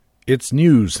It's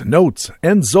news, notes,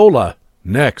 and Zola.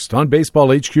 Next on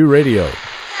Baseball HQ Radio. Who's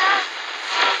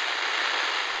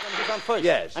on first?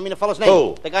 Yes. I mean the fellow's name.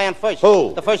 Who? The guy on first.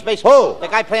 Who? The first baseman. Who? The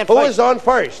guy playing first. Who is on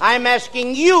first? I'm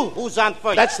asking you who's on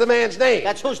first. That's the man's name.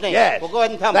 That's whose name? Yes. Well, go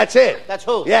ahead and tell me. That's it. That's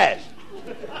who? Yes.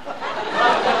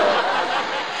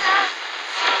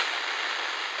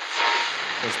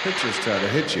 Those pitchers try to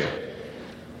hit you.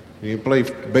 You play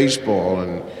baseball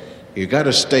and you got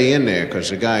to stay in there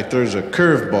because the guy throws a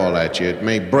curveball at you. It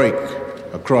may break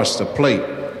across the plate.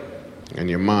 And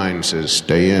your mind says,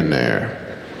 stay in there.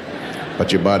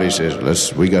 But your body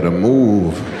says, we got to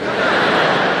move.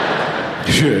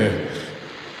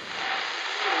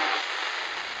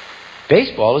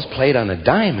 Baseball is played on a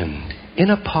diamond in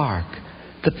a park,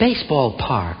 the baseball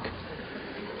park.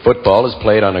 Football is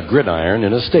played on a gridiron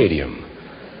in a stadium,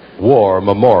 War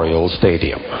Memorial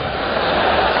Stadium.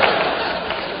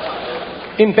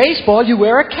 In baseball, you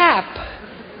wear a cap.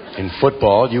 In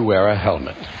football, you wear a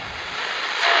helmet.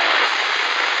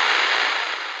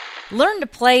 Learn to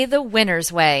play the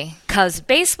winner's way, 'cause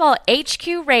Baseball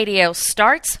HQ Radio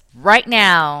starts right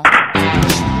now.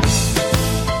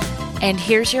 And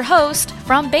here's your host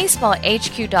from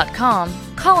BaseballHQ.com,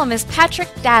 columnist Patrick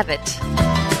Davitt.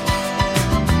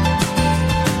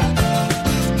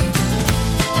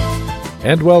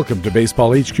 And welcome to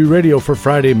Baseball HQ Radio for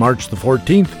Friday, March the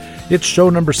 14th. It's show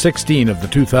number 16 of the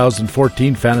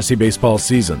 2014 fantasy baseball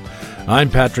season. I'm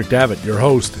Patrick Davitt, your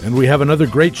host, and we have another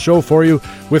great show for you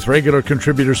with regular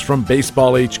contributors from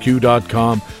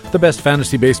BaseballHQ.com, the best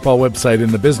fantasy baseball website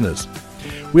in the business.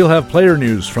 We'll have player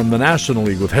news from the National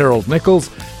League with Harold Nichols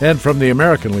and from the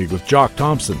American League with Jock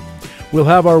Thompson. We'll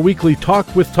have our weekly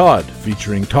Talk with Todd,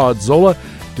 featuring Todd Zola,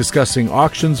 discussing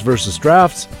auctions versus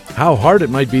drafts, how hard it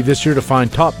might be this year to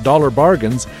find top dollar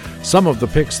bargains, some of the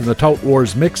picks in the Tout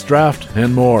Wars mixed draft,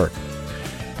 and more.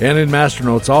 And in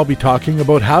Masternotes, I'll be talking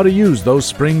about how to use those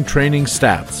spring training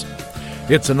stats.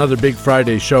 It's another Big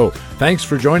Friday show. Thanks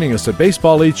for joining us at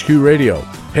Baseball HQ Radio.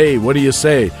 Hey, what do you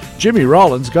say? Jimmy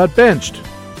Rollins got benched.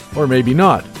 Or maybe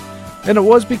not. And it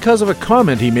was because of a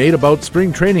comment he made about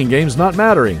spring training games not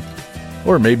mattering.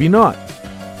 Or maybe not.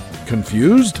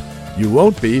 Confused? You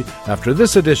won't be after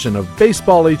this edition of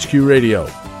Baseball HQ Radio.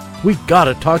 We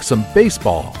gotta talk some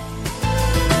baseball.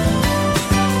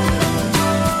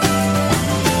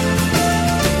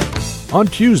 On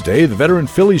Tuesday, the veteran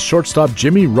Phillies shortstop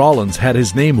Jimmy Rollins had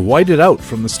his name whited out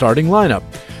from the starting lineup.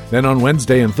 Then on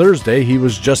Wednesday and Thursday, he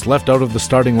was just left out of the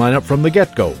starting lineup from the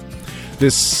get-go.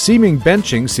 This seeming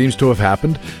benching seems to have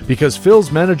happened because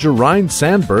Phil's manager Ryne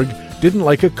Sandberg didn't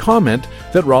like a comment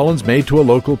that Rollins made to a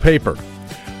local paper.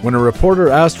 When a reporter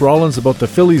asked Rollins about the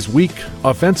Phillies' weak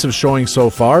offensive showing so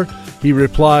far, he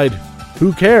replied,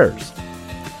 "Who cares?"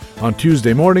 On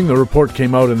Tuesday morning, the report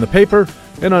came out in the paper,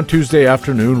 and on Tuesday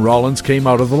afternoon, Rollins came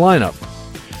out of the lineup.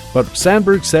 But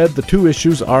Sandberg said the two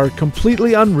issues are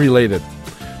completely unrelated.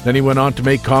 Then he went on to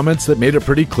make comments that made it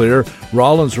pretty clear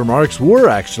Rollins' remarks were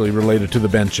actually related to the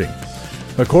benching.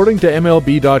 According to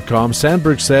MLB.com,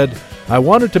 Sandberg said, "I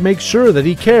wanted to make sure that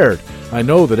he cared. I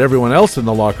know that everyone else in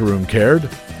the locker room cared."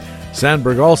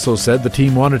 Sandberg also said the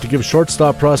team wanted to give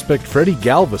shortstop prospect Freddie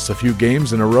Galvis a few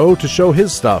games in a row to show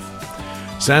his stuff.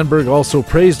 Sandberg also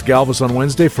praised Galvis on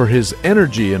Wednesday for his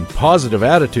energy and positive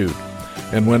attitude.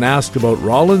 And when asked about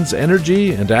Rollins'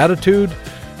 energy and attitude,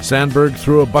 Sandberg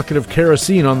threw a bucket of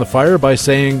kerosene on the fire by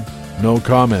saying, "No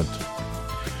comment."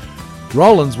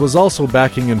 Rollins was also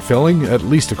backing and filling, at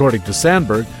least according to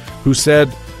Sandberg, who said,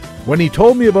 "When he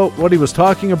told me about what he was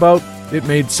talking about, it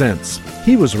made sense.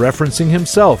 He was referencing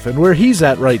himself and where he's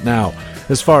at right now,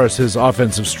 as far as his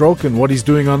offensive stroke and what he's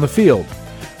doing on the field.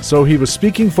 So he was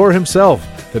speaking for himself,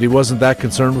 that he wasn't that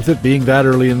concerned with it being that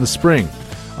early in the spring.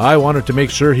 I wanted to make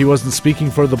sure he wasn't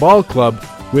speaking for the ball club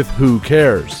with who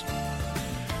cares."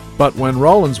 But when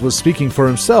Rollins was speaking for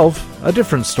himself, a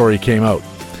different story came out.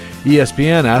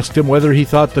 ESPN asked him whether he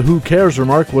thought the "who cares"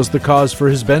 remark was the cause for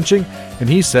his benching, and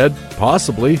he said,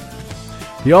 possibly.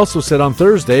 He also said on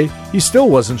Thursday he still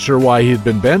wasn't sure why he had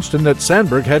been benched and that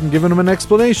Sandberg hadn't given him an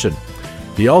explanation.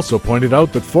 He also pointed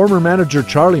out that former manager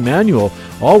Charlie Manuel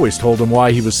always told him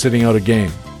why he was sitting out a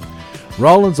game.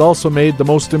 Rollins also made the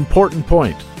most important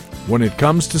point. When it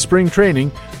comes to spring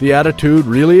training, the attitude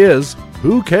really is,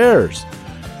 who cares?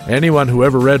 Anyone who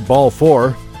ever read Ball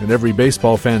 4, and every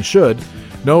baseball fan should,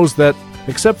 knows that,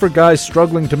 except for guys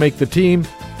struggling to make the team,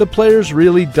 the players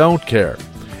really don't care.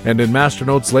 And in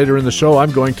Masternotes later in the show,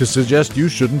 I'm going to suggest you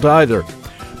shouldn't either.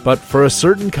 But for a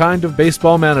certain kind of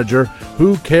baseball manager,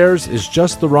 who cares is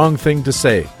just the wrong thing to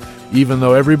say, even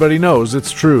though everybody knows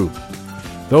it's true.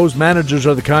 Those managers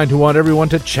are the kind who want everyone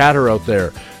to chatter out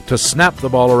there, to snap the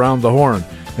ball around the horn,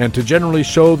 and to generally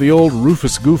show the old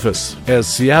Rufus Goofus, as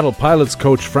Seattle Pilots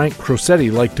coach Frank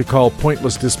Crosetti liked to call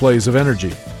pointless displays of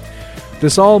energy.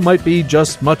 This all might be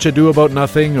just much ado about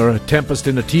nothing or a tempest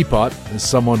in a teapot, as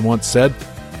someone once said.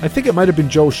 I think it might have been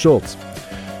Joe Schultz.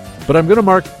 But I'm going to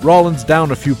mark Rollins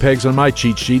down a few pegs on my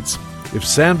cheat sheets. If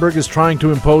Sandberg is trying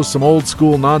to impose some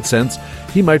old-school nonsense,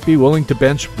 he might be willing to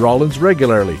bench Rollins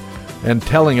regularly, and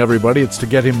telling everybody it's to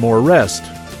get him more rest.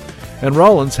 And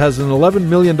Rollins has an $11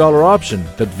 million option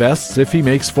that vests if he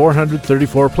makes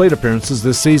 434 plate appearances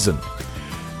this season.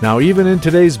 Now, even in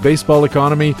today's baseball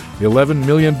economy, 11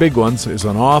 million big ones is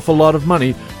an awful lot of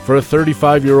money for a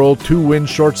 35-year-old two-win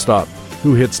shortstop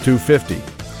who hits .250.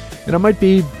 And it might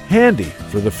be handy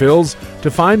for the Phils to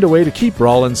find a way to keep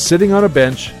Rollins sitting on a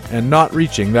bench and not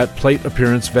reaching that plate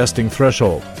appearance vesting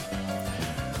threshold.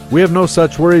 We have no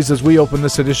such worries as we open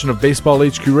this edition of Baseball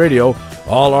HQ Radio.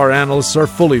 All our analysts are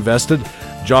fully vested.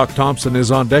 Jock Thompson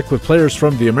is on deck with players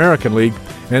from the American League,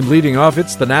 and leading off,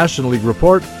 it's the National League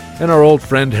Report and our old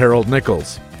friend Harold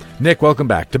Nichols. Nick, welcome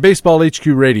back to Baseball HQ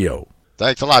Radio.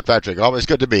 Thanks a lot, Patrick. Always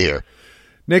good to be here.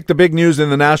 Nick, the big news in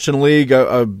the National League,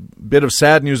 a bit of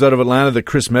sad news out of Atlanta that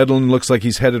Chris Medlin looks like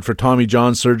he's headed for Tommy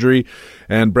John surgery,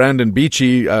 and Brandon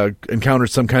Beachy encountered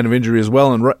some kind of injury as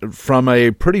well, and from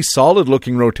a pretty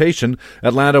solid-looking rotation,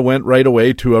 Atlanta went right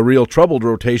away to a real troubled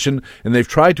rotation, and they've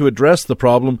tried to address the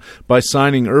problem by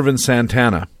signing Irvin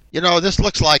Santana. You know, this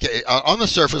looks like, on the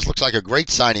surface, looks like a great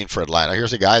signing for Atlanta.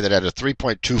 Here's a guy that had a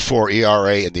 3.24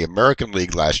 ERA in the American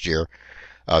League last year,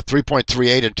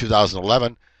 3.38 in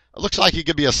 2011. It looks like he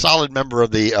could be a solid member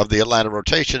of the Atlanta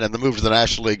rotation, and the move to the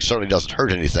National League certainly doesn't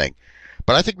hurt anything.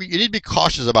 But I think you need to be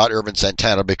cautious about Irvin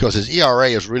Santana because his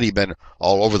ERA has really been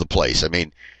all over the place. I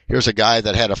mean, here's a guy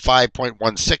that had a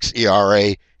 5.16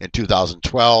 ERA in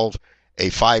 2012, a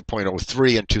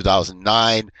 5.03 in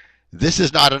 2009. This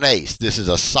is not an ace. This is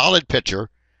a solid pitcher,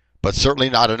 but certainly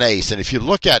not an ace. And if you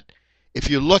look at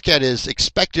his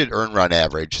expected earned run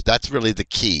average, that's really the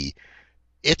key.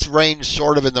 It's ranged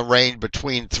sort of in the range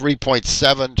between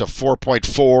 3.7 to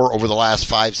 4.4 over the last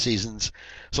 5 seasons.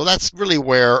 So that's really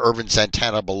where Irvin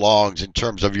Santana belongs in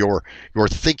terms of your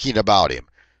thinking about him.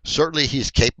 Certainly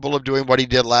he's capable of doing what he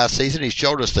did last season. He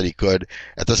showed us that he could.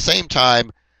 At the same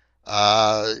time,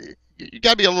 you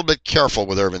got to be a little bit careful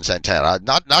with Irvin Santana.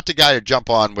 Not the guy to jump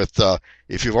on with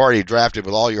if you've already drafted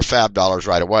with all your fab dollars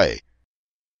right away.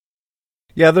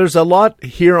 Yeah, there's a lot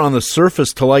here on the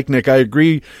surface to like, Nick. I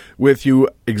agree with you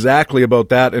exactly about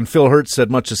that, and Phil Hertz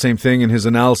said much the same thing in his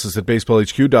analysis at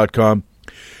BaseballHQ.com.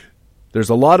 There's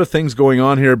a lot of things going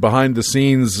on here behind the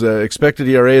scenes. Expected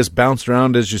ERA has bounced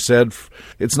around, as you said.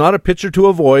 It's not a pitcher to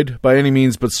avoid by any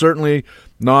means, but certainly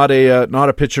not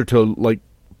a pitcher to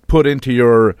put into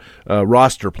your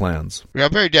roster plans. Yeah,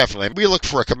 very definitely. We look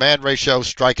for a command ratio,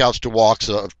 strikeouts to walks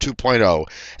of 2.0,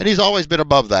 and he's always been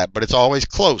above that, but it's always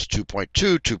close,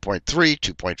 2.2, 2.3,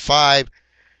 2.5. You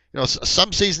know,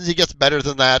 some seasons he gets better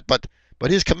than that, but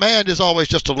his command is always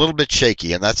just a little bit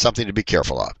shaky, and that's something to be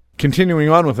careful of. Continuing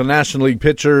on with the National League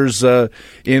pitchers,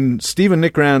 in Stephen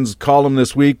Nickrand's column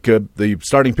this week, the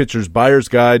Starting Pitchers Buyer's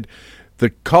Guide, the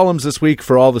columns this week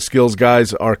for all the skills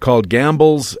guys are called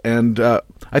gambles, and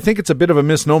I think it's a bit of a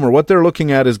misnomer. What they're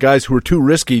looking at is guys who are too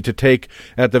risky to take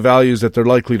at the values that they're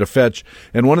likely to fetch.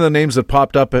 And one of the names that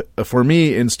popped up for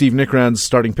me in Steve Nickrand's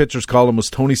Starting Pitchers column was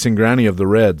Tony Cingrani of the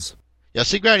Reds. Yeah,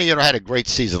 Cingrani, had a great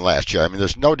season last year. I mean,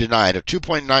 there's no denying a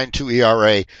 2.92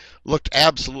 ERA looked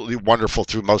absolutely wonderful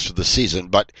through most of the season.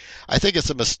 But I think it's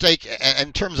a mistake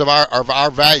in terms of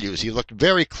our values. He looked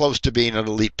very close to being an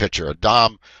elite pitcher, a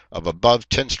Dom of above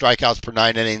 10 strikeouts per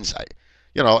 9 innings.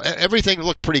 Everything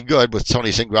looked pretty good with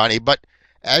Tony Cingrani. But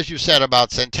as you said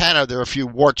about Santana, there are a few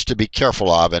warts to be careful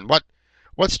of. And what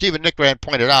Stephen Nickrand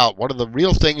pointed out, one of the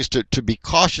real things to be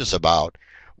cautious about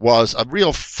was a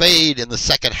real fade in the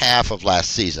second half of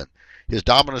last season. His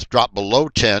dominance dropped below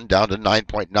 10, down to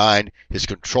 9.9. His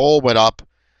control went up,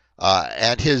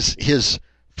 and his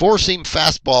four-seam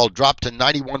fastball dropped to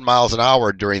 91 miles an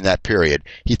hour during that period.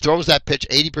 He throws that pitch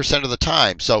 80% of the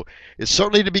time, so it's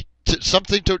certainly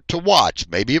something to watch.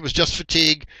 Maybe it was just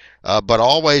fatigue, but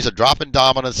always a drop in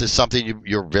dominance is something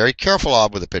you're very careful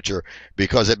of with a pitcher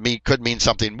because it could mean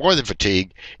something more than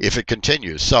fatigue if it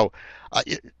continues. So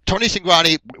Tony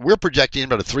Cingrani, we're projecting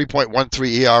him at a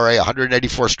 3.13 ERA,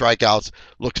 184 strikeouts.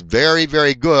 Looks very,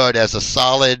 very good as a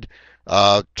solid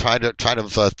kind of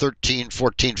 $13, $14,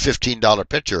 $15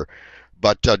 pitcher.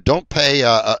 But don't pay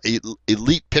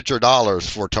elite pitcher dollars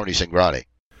for Tony Cingrani.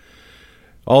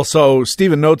 Also,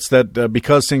 Stephen notes that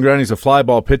because Cingrani's a fly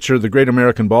ball pitcher, the Great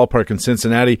American Ballpark in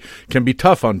Cincinnati can be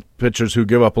tough on pitchers who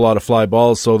give up a lot of fly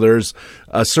balls. So there's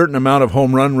a certain amount of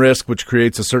home run risk, which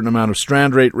creates a certain amount of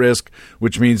strand rate risk,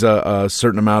 which means a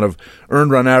certain amount of earned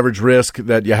run average risk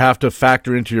that you have to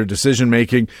factor into your decision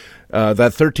making. That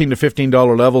 $13 to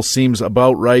 $15 level seems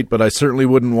about right, but I certainly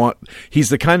wouldn't want. He's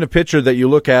the kind of pitcher that you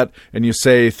look at and you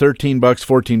say $13,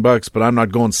 $14, but I'm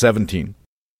not going 17.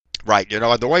 Right,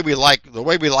 the way we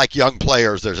like young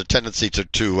players, there's a tendency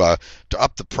to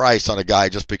up the price on a guy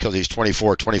just because he's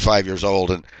 24, 25 years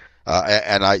old, and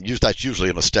that's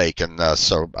usually a mistake. And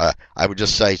so I would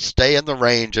just say stay in the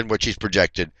range in which he's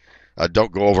projected.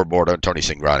 Don't go overboard on Tony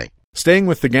Cingrani. Staying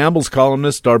with the Gambles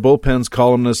columnist, our bullpens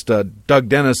columnist, Doug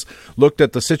Dennis, looked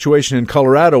at the situation in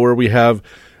Colorado where we have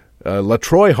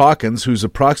LaTroy Hawkins, who's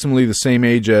approximately the same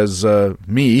age as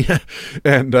me,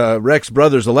 and Rex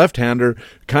Brothers, a left-hander,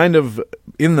 kind of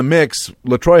in the mix.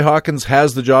 LaTroy Hawkins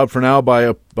has the job for now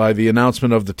by the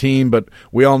announcement of the team, but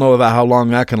we all know about how long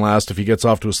that can last if he gets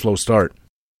off to a slow start.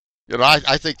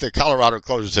 I think the Colorado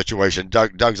closer situation,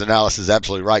 Doug's analysis is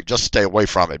absolutely right. Just stay away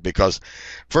from it because,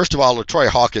 first of all, LaTroy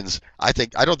Hawkins, I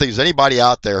don't think there's anybody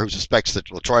out there who suspects that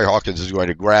LaTroy Hawkins is going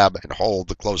to grab and hold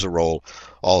the closer role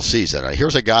all season.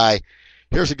 Here's a guy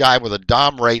with a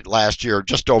DOM rate last year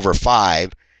just over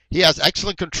 5. He has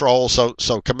excellent control, so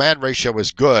command ratio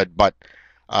is good, but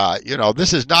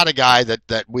this is not a guy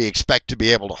that we expect to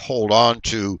be able to hold on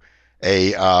to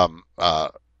a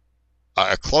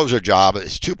closer job.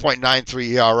 His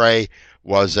 2.93 ERA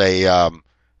was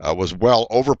well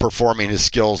overperforming his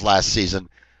skills last season.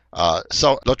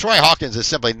 So LaTroy Hawkins is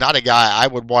simply not a guy I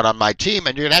would want on my team,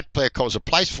 and you're going to have to pay a closer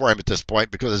price for him at this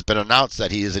point because it's been announced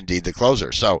that he is indeed the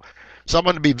closer. So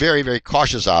someone to be very, very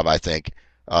cautious of, I think,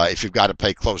 if you've got to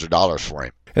pay closer dollars for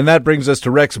him. And that brings us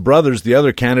to Rex Brothers, the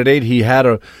other candidate. He had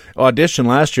an audition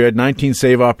last year, had 19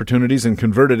 save opportunities and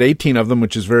converted 18 of them,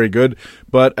 which is very good.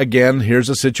 But again, here's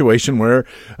a situation where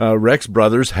Rex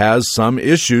Brothers has some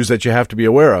issues that you have to be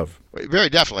aware of. Very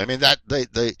definitely. I mean,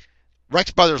 the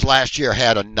Rex Brothers last year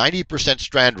had a 90%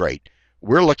 strand rate.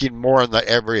 We're looking more in the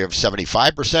area of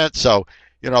 75%. So,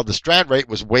 the strand rate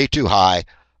was way too high.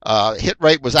 Hit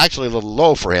rate was actually a little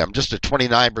low for him, just at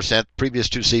 29%. Previous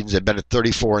two seasons had been at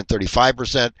 34 and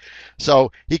 35%.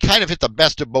 So he kind of hit the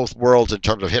best of both worlds in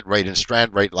terms of hit rate and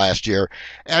strand rate last year.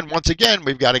 And once again,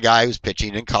 we've got a guy who's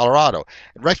pitching in Colorado.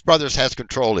 And Rex Brothers has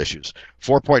control issues.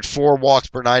 4.4 walks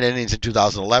per 9 innings in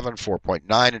 2011,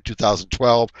 4.9 in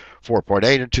 2012,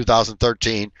 4.8 in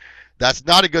 2013. That's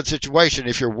not a good situation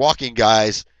if you're walking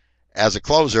guys as a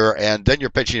closer and then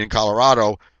you're pitching in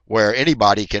Colorado, where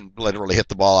anybody can literally hit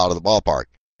the ball out of the ballpark.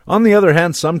 On the other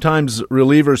hand, sometimes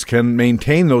relievers can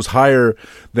maintain those higher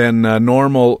than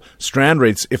normal strand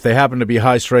rates if they happen to be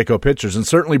high strikeout pitchers, and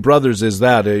certainly Brothers is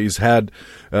that. He's had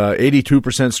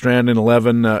 82% strand in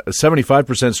 11,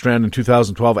 75% strand in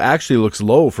 2012. Actually looks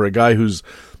low for a guy who's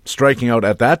striking out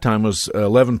at that time was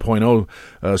 11.0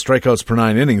 strikeouts per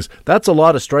 9 innings. That's a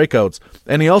lot of strikeouts.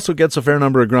 And he also gets a fair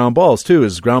number of ground balls, too.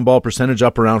 His ground ball percentage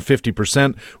up around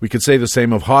 50%. We could say the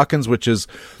same of Hawkins, which is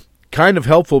kind of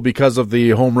helpful because of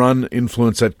the home run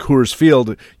influence at Coors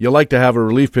Field. You like to have a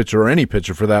relief pitcher, or any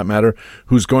pitcher for that matter,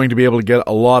 who's going to be able to get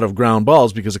a lot of ground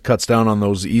balls because it cuts down on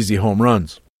those easy home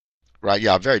runs. Right,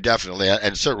 yeah, very definitely.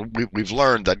 And certainly we've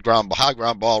learned that high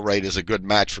ground ball rate is a good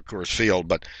match for Coors Field.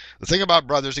 But the thing about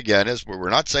Brothers, again, is we're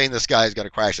not saying this guy is going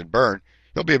to crash and burn.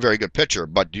 He'll be a very good pitcher.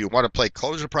 But do you want to play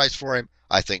closer price for him?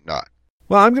 I think not.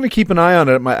 Well, I'm going to keep an eye on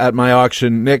it at my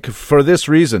auction, Nick, for this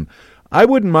reason. I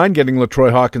wouldn't mind getting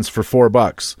LaTroy Hawkins for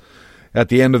 $4 at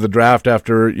the end of the draft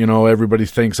after, everybody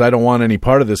thinks I don't want any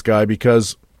part of this guy,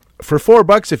 because for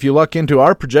 $4, if you luck into,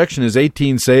 our projection is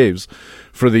 18 saves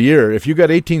for the year. If you got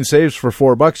 18 saves for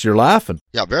 $4, you're laughing.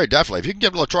 Yeah, very definitely. If you can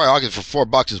give LaTroy Hawkins for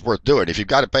 $4, it's worth doing. If you've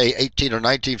got to pay 18 or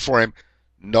 19 for him,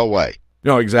 no way.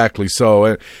 No, exactly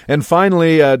so. And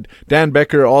finally, Dan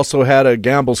Becker also had a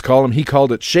gambles column. He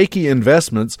called it Shaky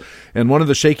Investments, and one of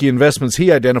the shaky investments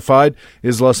he identified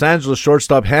is Los Angeles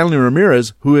shortstop Hanley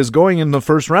Ramirez, who is going in the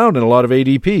first round in a lot of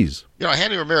ADPs.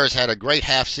 Hanley Ramirez had a great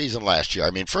half season last year. I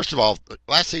mean, first of all,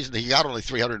 last season he got only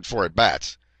 304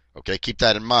 at-bats. Okay, keep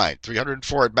that in mind.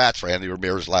 304 at-bats for Hanley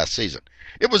Ramirez last season.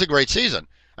 It was a great season.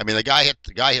 I mean, the guy hit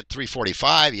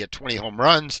 345. He had 20 home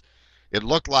runs. It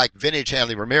looked like vintage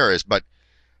Hanley Ramirez, but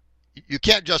you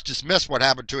can't just dismiss what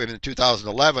happened to him in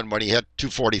 2011 when he hit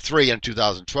 243 and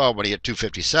 2012 when he hit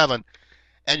 257.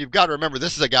 And you've got to remember,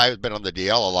 this is a guy who's been on the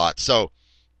DL a lot. So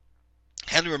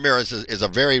Hanley Ramirez is a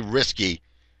very risky,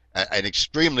 an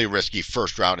extremely risky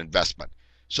first-round investment.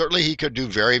 Certainly he could do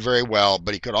very, very well,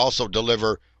 but he could also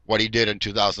deliver what he did in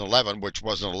 2011, which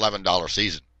was an $11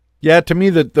 season. Yeah, to me,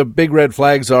 the big red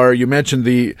flags are, you mentioned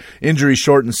the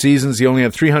injury-shortened seasons. He only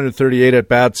had 338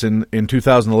 at-bats in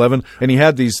 2011, and he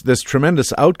had this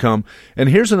tremendous outcome. And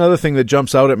here's another thing that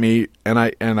jumps out at me, and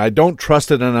I don't trust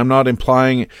it, and I'm not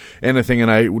implying anything, and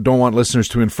I don't want listeners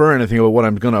to infer anything about what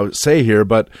I'm going to say here,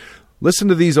 but listen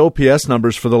to these OPS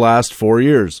numbers for the last 4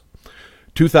 years.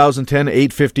 2010,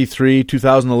 853,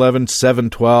 2011,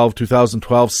 712,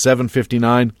 2012,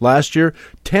 759, last year,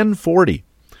 1040.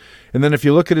 And then if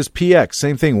you look at his PX,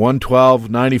 same thing, 112,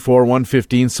 94,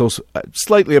 115, so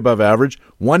slightly above average,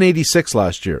 186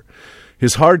 last year.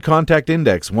 His hard contact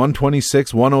index,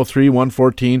 126, 103,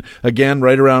 114, again,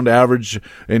 right around average.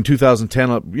 In 2010,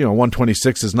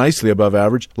 126 is nicely above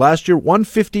average. Last year,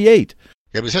 158.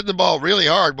 He was hitting the ball really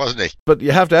hard, wasn't he? But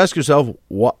you have to ask yourself,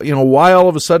 why all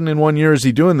of a sudden in 1 year is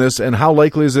he doing this, and how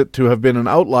likely is it to have been an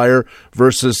outlier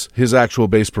versus his actual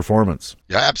base performance?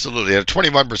 Yeah, absolutely. A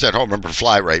 21% home run per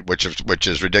fly rate, which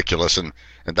is ridiculous, and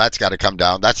that's got to come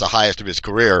down. That's the highest of his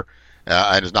career,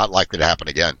 and is not likely to happen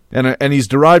again. And he's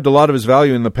derived a lot of his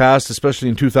value in the past, especially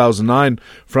in 2009,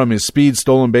 from his speed,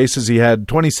 stolen bases. He had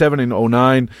 27 in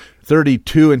 2009,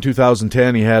 32 in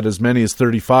 2010. He had as many as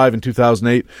 35 in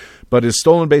 2008. But his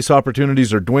stolen base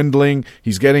opportunities are dwindling.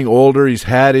 He's getting older. He's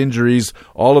had injuries.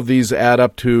 All of these add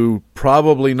up to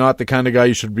probably not the kind of guy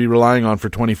you should be relying on for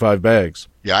 25 bags.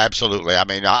 Yeah, absolutely. I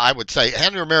mean, I would say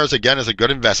Henry Ramirez, again, is a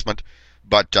good investment,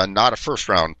 but not a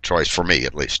first-round choice for me,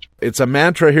 at least. It's a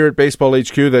mantra here at Baseball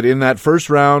HQ that in that first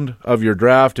round of your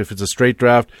draft, if it's a straight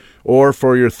draft, or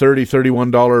for your $30,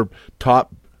 $31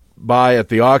 top buy at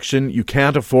the auction, you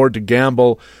can't afford to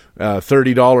gamble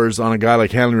 $30 on a guy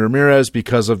like Henry Ramirez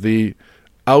because of the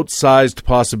outsized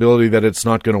possibility that it's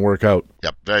not going to work out.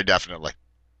 Yep, very definitely.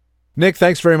 Nick,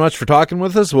 thanks very much for talking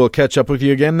with us. We'll catch up with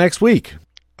you again next week.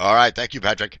 All right, thank you,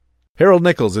 Patrick. Harold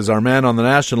Nichols is our man on the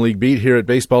National League beat here at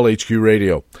Baseball HQ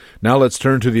Radio. Now let's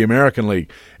turn to the American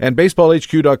League. And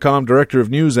BaseballHQ.com Director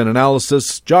of News and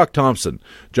Analysis, Jock Thompson.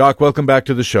 Jock, welcome back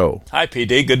to the show. Hi,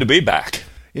 PD. Good to be back.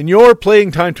 In your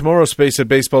Playing Time Tomorrow space at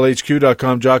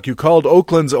BaseballHQ.com, Jock, you called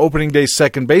Oakland's opening day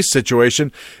second base situation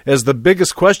as the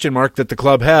biggest question mark that the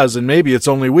club has, and maybe its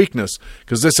only weakness,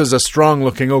 because this is a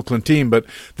strong-looking Oakland team. But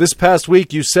this past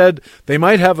week, you said they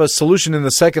might have a solution in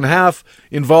the second half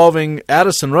involving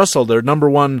Addison Russell, their number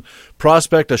one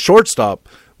prospect, a shortstop.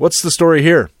 What's the story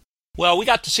here? Well, we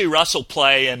got to see Russell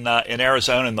play in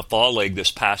Arizona in the Fall League this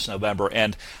past November,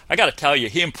 and I got to tell you,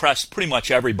 he impressed pretty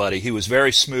much everybody. He was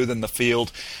very smooth in the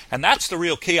field, and that's the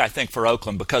real key, I think, for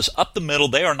Oakland, because up the middle,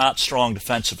 they are not strong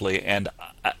defensively, and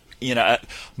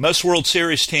most World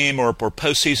Series team or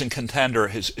postseason contender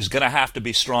is going to have to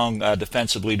be strong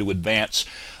defensively to advance.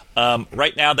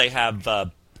 Right now, they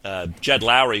have Jed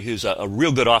Lowry, who's a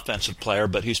real good offensive player,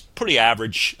 but he's pretty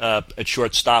average at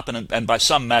shortstop, and by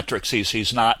some metrics,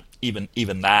 he's not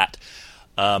even that.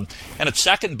 And at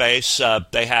second base,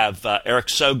 they have Eric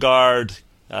Sogard,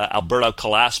 Alberto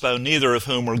Calaspo, neither of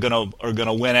whom are going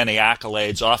to win any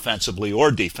accolades offensively or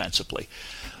defensively.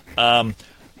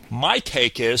 My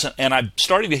take is, and I'm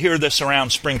starting to hear this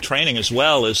around spring training as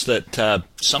well, is that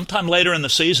sometime later in the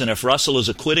season, if Russell is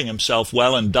acquitting himself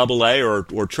well in Double-A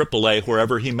or Triple-A,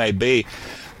 wherever he may be,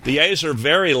 the A's are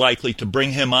very likely to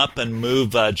bring him up and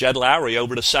move Jed Lowry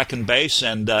over to second base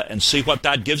and see what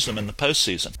that gives them in the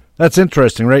postseason. That's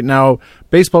interesting. Right now,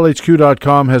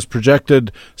 BaseballHQ.com has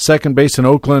projected second base in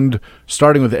Oakland,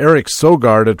 starting with Eric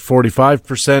Sogard at 45%,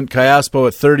 Callaspo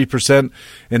at 30%,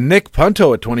 and Nick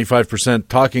Punto at 25%,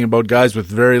 talking about guys with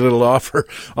very little offer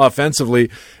offensively.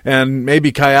 And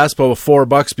maybe Callaspo,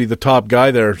 $4 be the top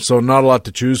guy there, so not a lot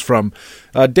to choose from.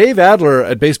 Dave Adler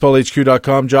at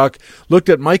BaseballHQ.com, Jock, looked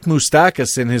at Mike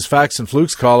Moustakas in his Facts and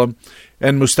Flukes column,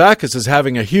 and Moustakas is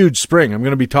having a huge spring. I'm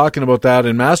going to be talking about that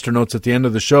in Master Notes at the end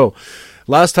of the show.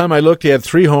 Last time I looked, he had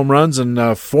 3 home runs and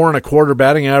 4.25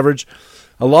 batting average.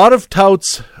 A lot of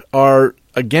touts are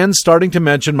again starting to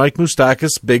mention Mike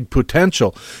Moustakas' big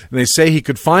potential, and they say he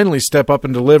could finally step up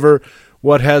and deliver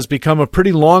what has become a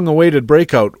pretty long-awaited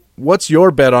breakout. What's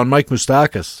your bet on Mike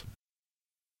Moustakas?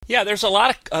 Yeah, there's a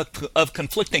lot of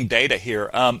conflicting data here,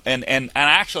 and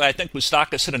actually, I think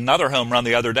Moustakas hit another home run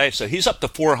the other day, so he's up to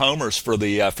 4 homers for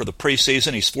the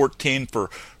preseason. He's 14 for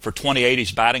 28.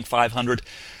 He's batting .500.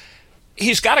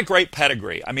 He's got a great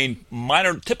pedigree. I mean,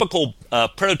 prototypical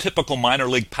minor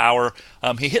league power.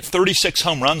 He hit 36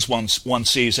 home runs one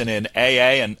season in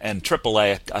AA and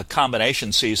AAA, a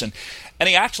combination season, and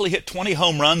he actually hit 20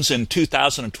 home runs in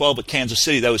 2012 at Kansas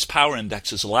City, though his power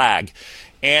indexes lag.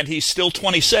 And he's still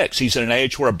 26. He's at an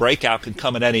age where a breakout can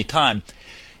come at any time.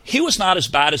 he was not as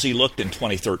bad as he looked in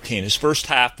 2013. His first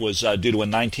half was due to a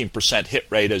 19% hit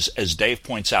rate, as Dave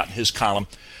points out in his column.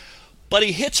 But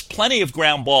he hits plenty of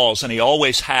ground balls, and he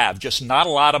always have. Just not a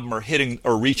lot of them are hitting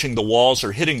or reaching the walls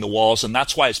or hitting the walls, and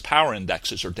that's why his power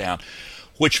indexes are down,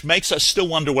 which makes us still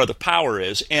wonder where the power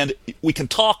is. And we can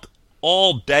talk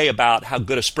all day about how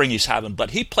good a spring he's having,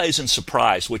 but he plays in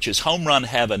Surprise, which is home run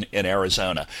heaven in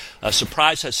Arizona.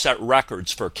 Surprise has set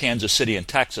records for Kansas City and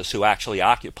Texas, who actually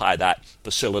occupy that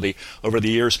facility over the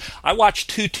years. I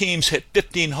watched two teams hit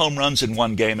 15 home runs in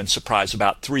one game in Surprise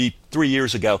about three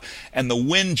years ago, and the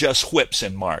wind just whips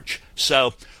in March.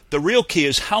 So the real key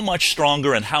is how much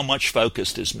stronger and how much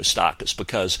focused is Moustakas,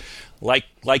 because like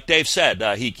Dave said,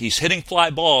 he's hitting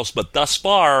fly balls, but thus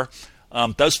far,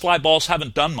 those fly balls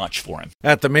haven't done much for him.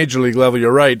 At the major league level,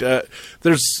 you're right.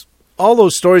 There's all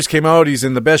those stories came out. He's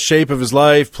in the best shape of his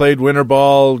life, played winter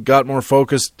ball, got more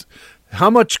focused. How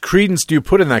much credence do you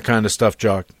put in that kind of stuff,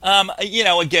 Jock?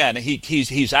 Again,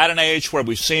 he's at an age where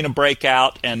we've seen him break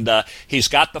out, and he's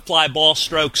got the fly ball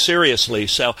stroke seriously.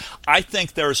 So I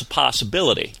think there's a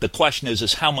possibility. The question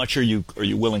is how much are you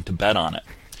willing to bet on it?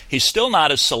 He's still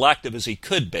not as selective as he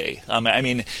could be.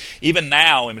 Even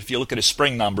now, if you look at his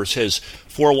spring numbers, his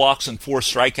 4 walks and 4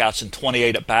 strikeouts and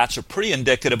 28 at-bats are pretty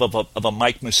indicative of a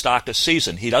Mike Moustakas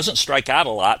season. He doesn't strike out a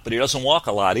lot, but he doesn't walk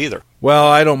a lot either. Well,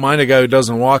 I don't mind a guy who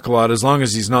doesn't walk a lot as long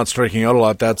as he's not striking out a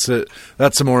lot. That's it.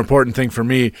 That's the more important thing for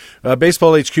me.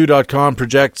 BaseballHQ.com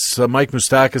projects Mike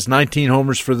Moustakas 19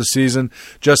 homers for the season,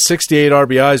 just 68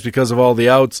 RBIs because of all the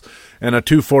outs, and a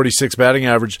 .246 batting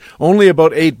average. Only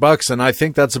about $8, and I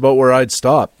think that's about where I'd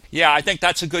stop. Yeah, I think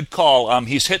that's a good call.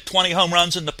 He's hit 20 home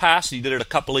runs in the past. He did it a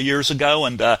couple of years ago,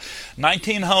 and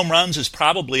 19 home runs is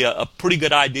probably a pretty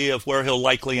good idea of where he'll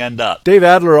likely end up. Dave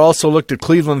Adler also looked at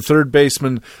Cleveland third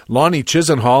baseman Lonnie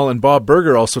Chisenhall, and Bob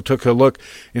Berger also took a look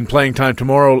in Playing Time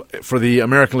Tomorrow for the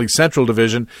American League Central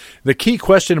Division. The key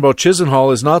question about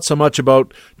Chisenhall is not so much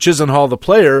about Chisenhall the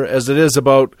player as it is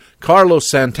about Carlos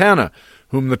Santana,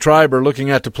 whom the Tribe are looking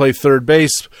at to play third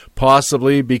base,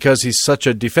 possibly because he's such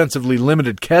a defensively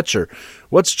limited catcher.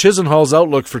 What's Chisenhall's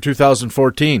outlook for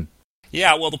 2014?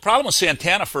 Yeah, well, the problem with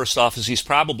Santana, first off, is he's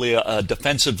probably a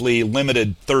defensively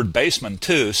limited third baseman,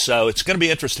 too, so it's going to be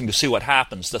interesting to see what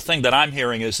happens. The thing that I'm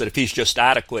hearing is that if he's just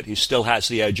adequate, he still has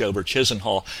the edge over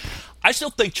Chisenhall. I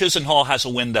still think Chisenhall has a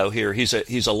window here. He's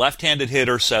a left-handed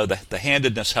hitter, so the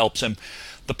handedness helps him.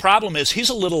 The problem is he's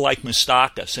a little like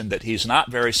Moustakas in that he's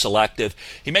not very selective.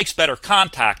 He makes better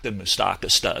contact than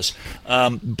Moustakas does,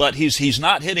 but he's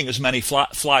not hitting as many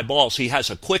fly balls. He has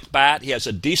a quick bat. He has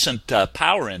a decent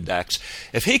power index.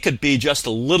 If he could be just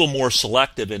a little more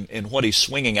selective in what he's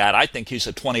swinging at, I think he's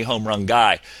a 20 home run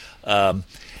guy.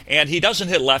 And he doesn't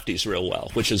hit lefties real well,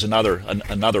 which is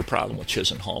another problem with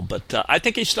Chisenhall. But I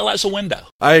think he still has a window.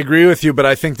 I agree with you, but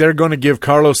I think they're going to give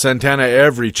Carlos Santana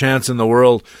every chance in the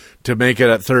world to make it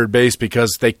at third base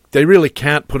because they really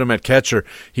can't put him at catcher.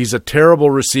 He's a terrible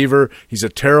receiver. He's a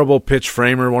terrible pitch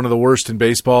framer, one of the worst in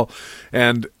baseball.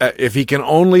 And if he can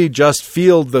only just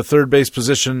field the third base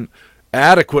position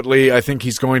adequately, I think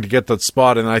he's going to get that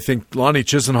spot, and I think Lonnie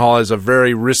Chisenhall has a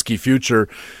very risky future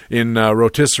in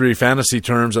rotisserie fantasy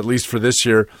terms, at least for this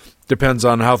year. Depends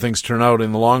on how things turn out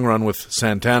in the long run with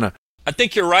Santana. I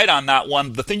think you're right on that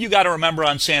one. The thing you got to remember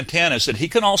on Santana is that he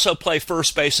can also play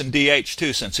first base and DH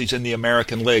too, since he's in the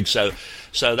American League, so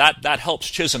that helps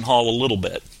Chisenhall a little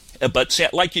bit. But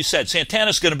like you said,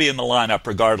 Santana's going to be in the lineup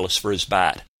regardless for his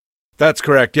bat. That's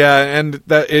correct, yeah, and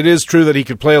that it is true that he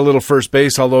could play a little first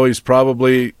base, although he's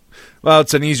probably, well,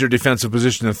 it's an easier defensive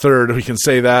position than third, we can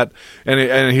say that,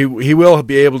 and he will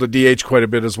be able to DH quite a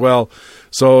bit as well.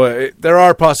 So there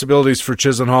are possibilities for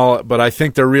Chisenhall, but I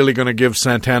think they're really going to give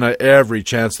Santana every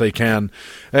chance they can.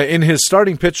 In his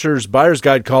starting pitchers buyer's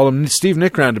guide column, Steve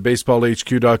Nickrand at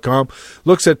BaseballHQ.com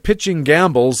looks at pitching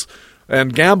gambles.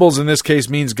 And gambles in this case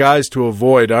means guys to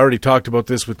avoid. I already talked about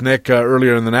this with Nick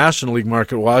earlier in the National League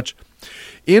Market Watch.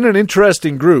 In an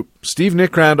interesting group, Steve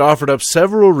Nickrand offered up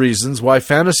several reasons why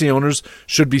fantasy owners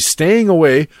should be staying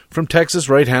away from Texas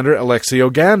right-hander Alexi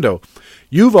Ogando.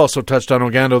 You've also touched on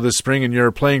Ogando this spring in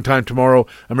your Playing Time Tomorrow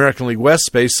American League West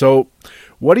space. So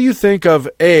what do you think of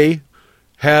A,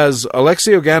 has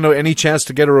Alexi Ogando any chance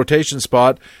to get a rotation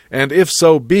spot? And if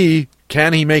so, B,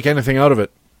 can he make anything out of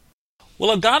it?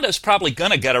 Well, Oganda's probably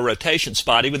going to get a rotation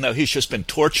spot, even though he's just been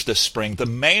torched this spring. The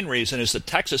main reason is that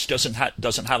Texas doesn't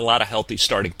have a lot of healthy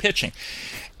starting pitching.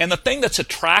 And the thing that's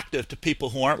attractive to people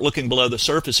who aren't looking below the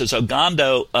surface is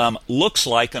Ogando looks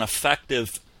like an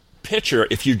effective pitcher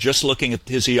if you're just looking at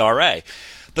his ERA.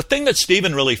 The thing that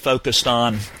Steven really focused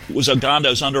on was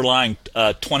Ogando's underlying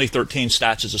 2013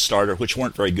 stats as a starter, which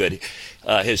weren't very good.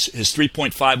 His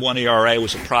 3.51 ERA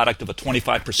was a product of a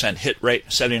 25% hit rate,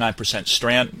 79%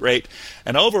 strand rate,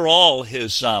 and overall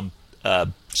his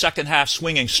second half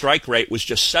swinging strike rate was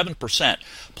just 7%.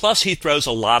 Plus, he throws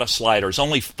a lot of sliders.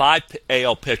 Only 5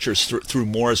 AL pitchers threw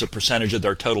more as a percentage of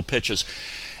their total pitches.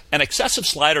 And excessive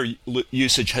slider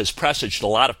usage has presaged a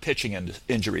lot of pitching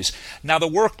injuries. Now, the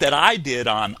work that I did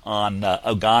on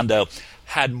Ogando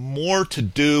had more to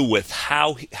do with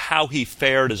how he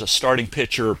fared as a starting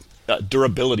pitcher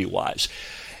durability-wise.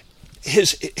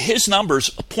 His numbers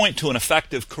point to an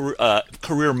effective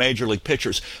career major league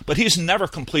pitchers, but he's never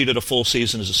completed a full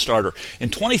season as a starter. In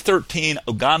 2013,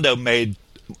 Ogando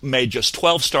made just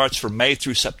 12 starts from May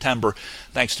through September,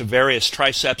 thanks to various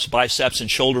triceps, biceps,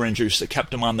 and shoulder injuries that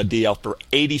kept him on the DL for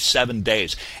 87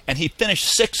 days. And he finished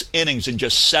 6 innings in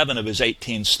just 7 of his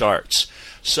 18 starts.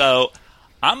 So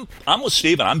I'm with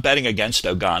Steven. I'm betting against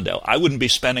Ogando. I wouldn't be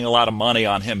spending a lot of money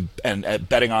on him and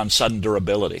betting on sudden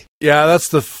durability. Yeah, that's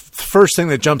the first thing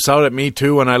that jumps out at me,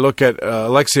 too, when I look at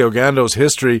Alexi Ogando's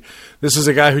history. This is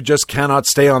a guy who just cannot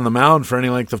stay on the mound for any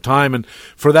length of time, and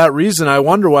for that reason, I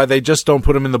wonder why they just don't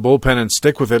put him in the bullpen and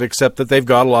stick with it, except that they've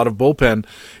got a lot of bullpen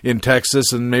in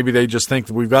Texas, and maybe they just think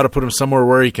that we've got to put him somewhere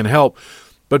where he can help.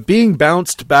 But being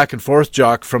bounced back and forth,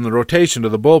 Jock, from the rotation to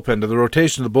the bullpen to the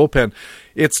rotation to the bullpen,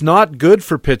 it's not good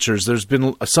for pitchers. There's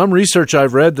been some research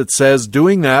I've read that says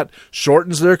doing that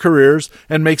shortens their careers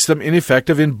and makes them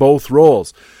ineffective in both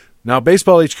roles. Now,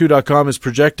 BaseballHQ.com is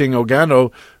projecting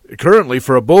Ogando currently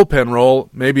for a bullpen role,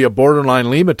 maybe a borderline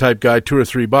Lima-type guy, $2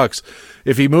 or $3.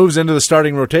 If he moves into the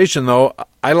starting rotation, though,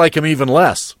 I like him even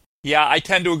less. Yeah, I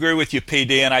tend to agree with you,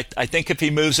 PD, and I think if he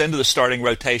moves into the starting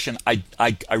rotation, I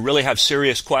really have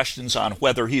serious questions on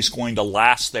whether he's going to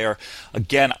last there.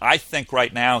 Again, I think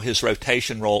right now his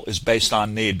rotation role is based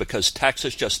on need because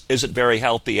Texas just isn't very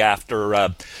healthy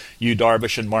after Yu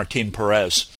Darvish and Martin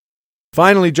Perez.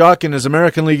 Finally, Jock, in his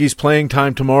American League East playing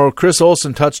time tomorrow, Chris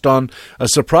Olsen touched on a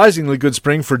surprisingly good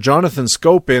spring for Jonathan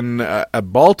Scope in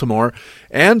Baltimore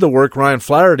and the work Ryan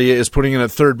Flaherty is putting in at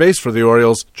third base for the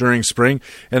Orioles during spring,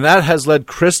 and that has led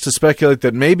Chris to speculate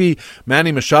that maybe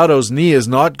Manny Machado's knee is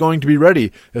not going to be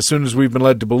ready as soon as we've been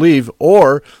led to believe,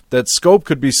 or that Scope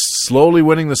could be slowly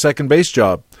winning the second base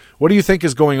job. What do you think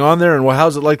is going on there, and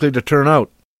how's it likely to turn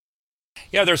out?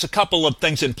 Yeah, there's a couple of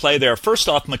things in play there. First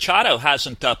off, Machado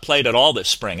hasn't played at all this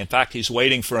spring. In fact, he's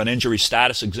waiting for an injury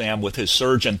status exam with his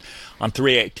surgeon on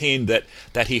 3/18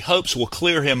 that he hopes will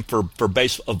clear him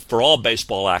for all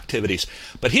baseball activities.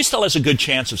 But he still has a good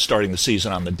chance of starting the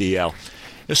season on the DL.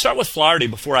 I'll start with Flaherty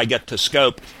before I get to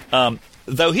Scope.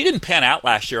 Though he didn't pan out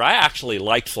last year, I actually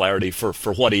liked Flaherty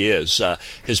for what he is.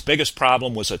 His biggest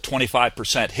problem was a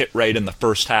 25% hit rate in the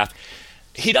first half.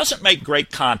 He doesn't make great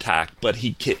contact, but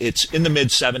it's in the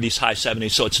mid-70s, high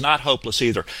 70s, so it's not hopeless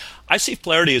either. I see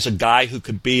Flaherty as a guy who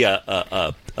could be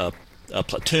a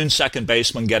platoon second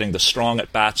baseman getting the strong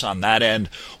at-bats on that end,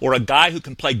 or a guy who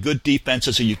can play good defense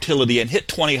as a utility and hit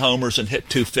 20 homers and hit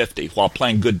 250 while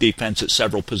playing good defense at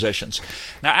several positions.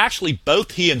 Now, actually,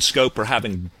 both he and Scope are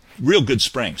having real good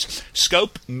springs.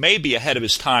 Scope may be ahead of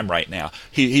his time right now.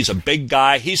 He's a big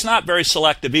guy. He's not very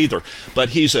selective either, but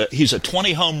he's a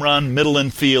 20 home run middle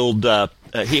infield.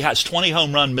 He has 20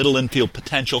 home run middle infield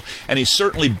potential, and he's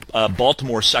certainly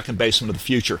Baltimore's second baseman of the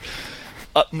future.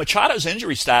 Machado's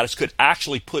injury status could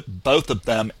actually put both of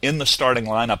them in the starting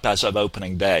lineup as of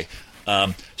opening day.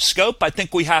 Scope, I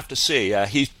think we have to see.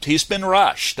 He's been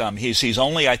rushed. He's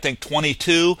only, I think,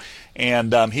 22,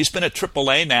 and he's been at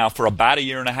AAA now for about a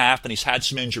year and a half, and he's had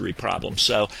some injury problems.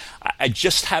 So I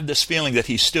just have this feeling that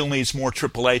he still needs more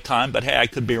AAA time, but hey, I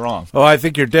could be wrong. Oh, I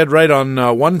think you're dead right on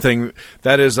one thing.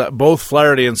 That is, both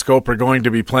Flaherty and Scope are going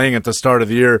to be playing at the start of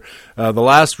the year. The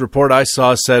last report I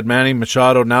saw said Manny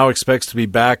Machado now expects to be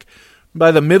back by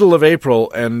the middle of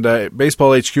April, and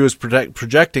Baseball HQ is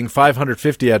projecting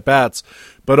 550 at-bats,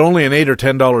 but only an $8 or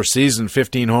 $10 season,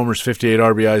 15 homers, 58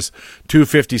 RBIs,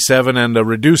 257, and a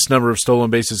reduced number of stolen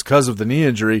bases because of the knee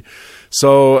injury.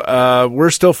 So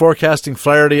we're still forecasting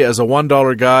Flaherty as a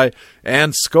 $1 guy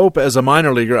and Scope as a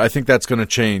minor leaguer. I think that's going to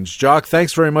change. Jock,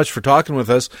 thanks very much for talking with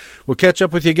us. We'll catch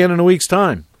up with you again in a week's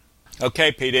time.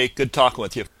 Okay, PD. Good talking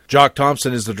with you. Jock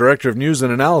Thompson is the Director of News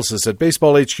and Analysis at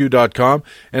BaseballHQ.com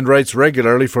and writes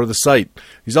regularly for the site.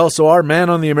 He's also our man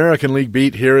on the American League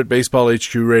beat here at Baseball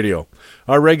HQ Radio.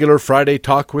 Our regular Friday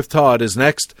Talk with Todd is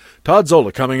next. Todd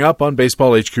Zola coming up on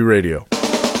Baseball HQ Radio.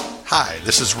 Hi,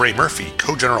 this is Ray Murphy,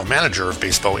 Co-General Manager of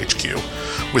Baseball HQ,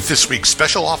 with this week's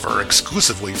special offer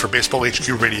exclusively for Baseball HQ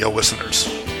Radio listeners.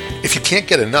 If you can't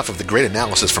get enough of the great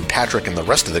analysis from Patrick and the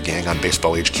rest of the gang on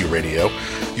Baseball HQ Radio,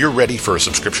 you're ready for a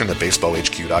subscription at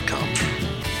BaseballHQ.com.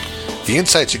 The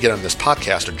insights you get on this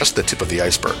podcast are just the tip of the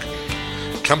iceberg.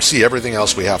 Come see everything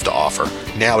else we have to offer,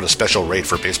 now at a special rate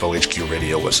for Baseball HQ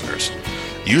Radio listeners.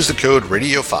 Use the code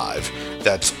RADIO5,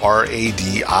 that's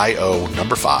RADIO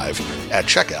number 5, at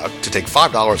checkout to take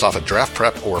 $5 off a draft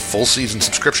prep or full season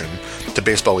subscription to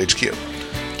Baseball HQ.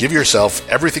 Give yourself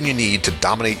everything you need to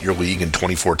dominate your league in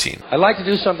 2014. I like to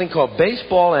do something called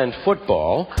baseball and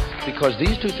football because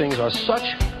these two things are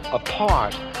such a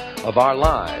part of our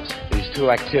lives, these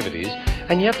two activities,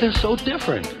 and yet they're so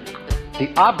different.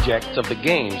 The objects of the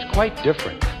game is quite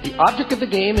different. The object of the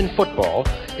game in football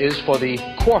is for the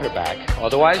quarterback,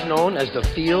 otherwise known as the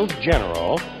field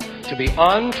general, to be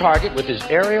on target with his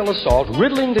aerial assault,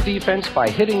 riddling the defense by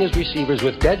hitting his receivers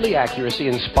with deadly accuracy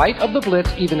in spite of the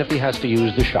blitz, even if he has to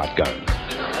use the shotgun.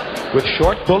 With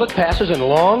short bullet passes and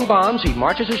long bombs, he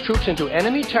marches his troops into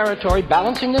enemy territory,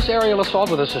 balancing this aerial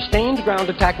assault with a sustained ground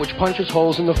attack which punches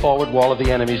holes in the forward wall of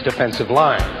the enemy's defensive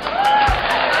line.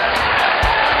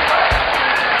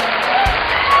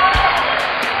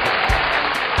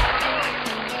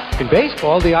 In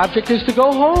baseball, the object is to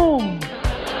go home.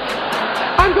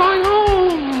 I'm going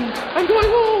home! I'm going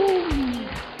home!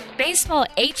 Baseball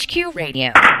HQ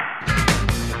Radio.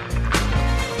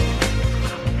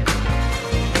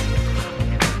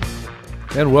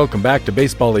 And welcome back to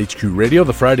Baseball HQ Radio,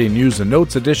 the Friday News and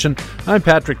Notes edition. I'm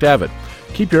Patrick Davitt.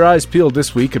 Keep your eyes peeled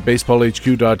this week at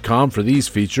BaseballHQ.com for these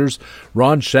features.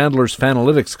 Ron Chandler's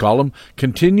Fanalytics column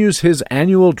continues his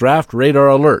annual draft radar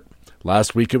alert.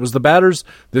 Last week it was the batters.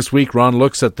 This week Ron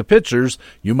looks at the pitchers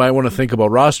you might want to think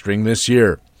about rostering this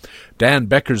year. Dan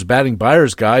Becker's Batting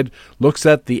Buyer's Guide looks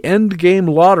at the end game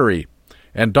lottery.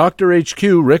 And Dr. HQ,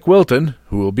 Rick Wilton,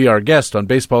 who will be our guest on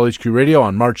Baseball HQ Radio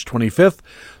on March 25th,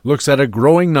 looks at a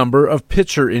growing number of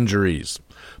pitcher injuries.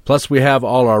 Plus we have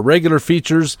all our regular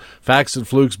features, facts and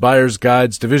flukes, buyer's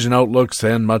guides, division outlooks,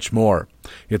 and much more.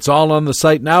 It's all on the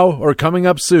site now or coming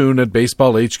up soon at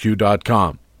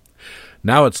BaseballHQ.com.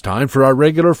 Now it's time for our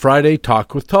regular Friday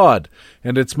Talk with Todd,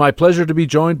 and it's my pleasure to be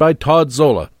joined by Todd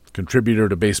Zola, contributor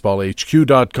to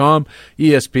BaseballHQ.com,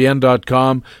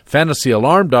 ESPN.com,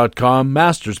 FantasyAlarm.com,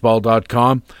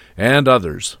 MastersBall.com, and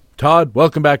others. Todd,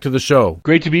 welcome back to the show.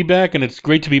 Great to be back, and it's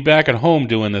great to be back at home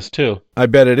doing this, too. I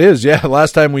bet it is, yeah.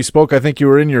 Last time we spoke, I think you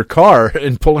were in your car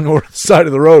and pulling over the side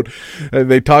of the road.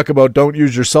 They talk about don't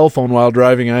use your cell phone while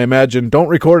driving. I imagine don't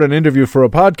record an interview for a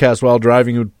podcast while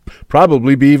driving would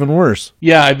probably be even worse.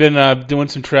 Yeah, I've been doing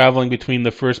some traveling between the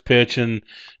first pitch and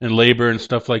labor and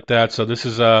stuff like that. So this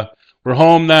is, we're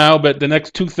home now, but the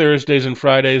next 2 Thursdays and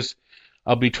Fridays,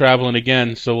 I'll be traveling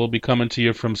again. So we'll be coming to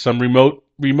you from some remote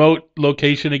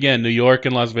location again, New York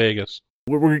and Las Vegas.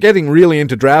 We're getting really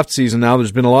into draft season now.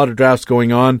 There's been a lot of drafts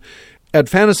going on. At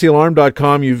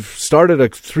FantasyAlarm.com, you've started a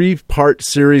 3-part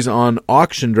series on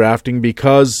auction drafting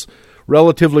because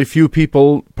relatively few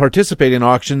people participate in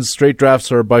auctions. Straight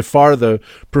drafts are by far the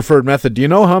preferred method. Do you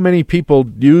know how many people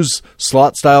use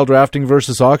slot-style drafting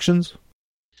versus auctions?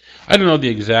 I don't know the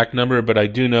exact number, but I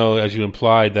do know, as you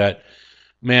implied, that,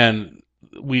 man,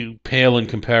 we pale in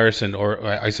comparison, or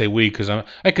I say we because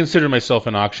I consider myself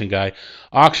an auction guy.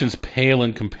 Auctions pale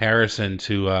in comparison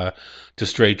to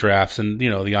straight drafts, and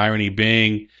the irony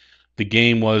being, the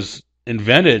game was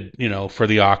invented for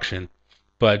the auction,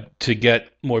 but to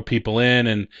get more people in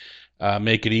and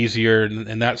make it easier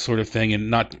and that sort of thing, and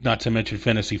not to mention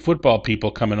fantasy football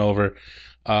people coming over,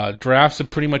 drafts have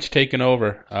pretty much taken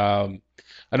over.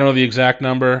 I don't know the exact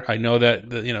number. I know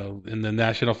that in the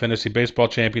National Fantasy Baseball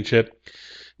Championship,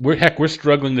 we're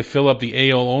struggling to fill up the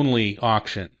AL only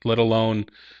auction, let alone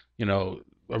a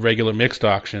regular mixed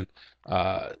auction.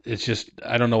 It's just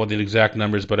I don't know what the exact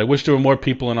numbers, but I wish there were more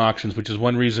people in auctions, which is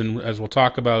one reason, as we'll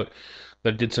talk about,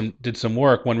 that did some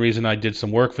work. One reason I did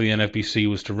some work for the NFBC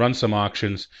was to run some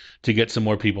auctions to get some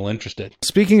more people interested.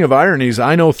 Speaking of ironies,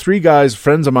 I know 3 guys,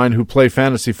 friends of mine, who play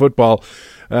fantasy football,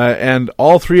 and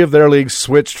all 3 of their leagues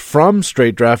switched from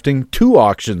straight drafting to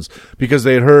auctions because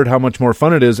they had heard how much more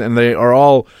fun it is, and they are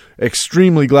all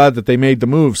extremely glad that they made the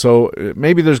move. So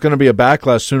maybe there's going to be a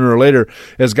backlash sooner or later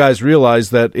as guys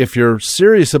realize that if you're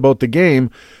serious about the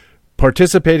game,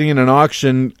 participating in an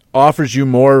auction offers you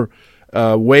more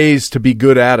ways to be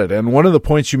good at it. And one of the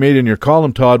points you made in your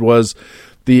column, Todd, was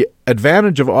the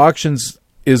advantage of auctions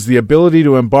is the ability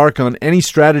to embark on any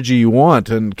strategy you want.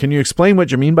 And can you explain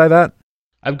what you mean by that?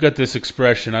 I've got this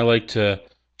expression. I like to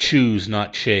choose,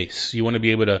 not chase. You want to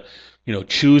be able to,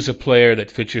 choose a player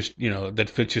that fits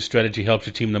your strategy, helps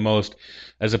your team the most,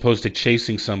 as opposed to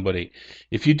chasing somebody.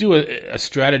 If you do a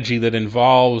strategy that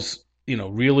involves,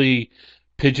 really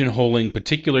pigeonholing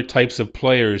particular types of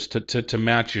players to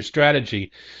match your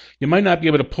strategy, you might not be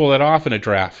able to pull that off in a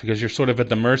draft because you're sort of at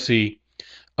the mercy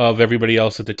of everybody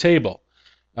else at the table.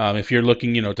 If you're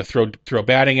looking, to throw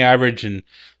batting average, and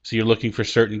so you're looking for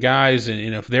certain guys,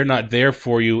 and if they're not there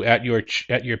for you at your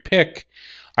pick,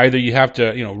 either you have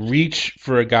to reach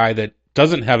for a guy that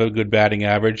doesn't have a good batting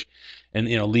average, and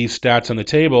leave stats on the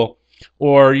table,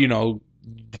 or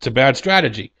it's a bad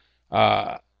strategy.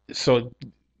 So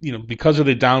because of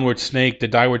the downward snake, the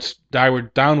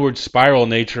downward spiral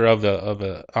nature of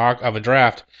a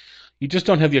draft, you just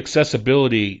don't have the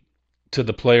accessibility to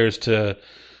the players to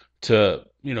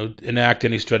enact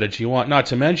any strategy you want. Not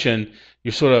to mention,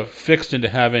 you're sort of fixed into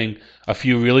having a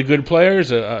few really good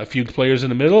players, a few players in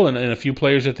the middle, and a few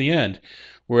players at the end.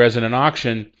 Whereas in an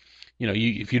auction,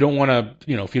 if you don't want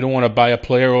to buy a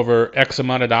player over X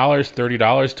amount of dollars, $30,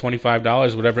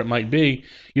 $25, whatever it might be,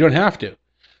 you don't have to.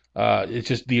 It's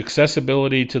just the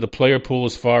accessibility to the player pool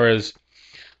as far as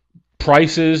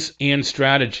prices and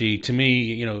strategy, to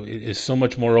me, is so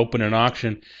much more open in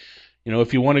auction.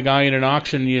 If you want a guy in an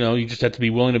auction, you just have to be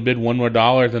willing to bid one more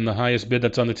dollar than the highest bid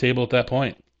that's on the table at that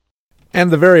point. And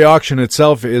the very auction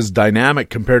itself is dynamic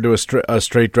compared to a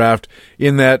straight draft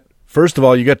in that, first of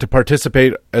all, you get to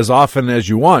participate as often as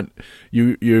you want.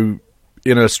 You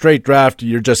in a straight draft,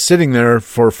 you're just sitting there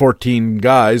for 14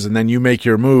 guys, and then you make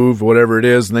your move, whatever it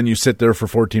is, and then you sit there for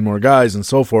 14 more guys, and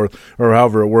so forth, or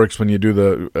however it works when you do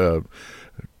the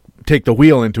take the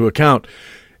wheel into account.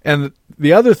 And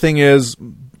the other thing is,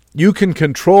 you can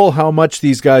control how much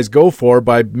these guys go for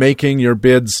by making your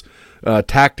bids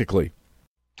tactically.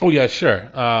 Oh, yeah,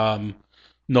 sure.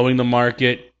 Knowing the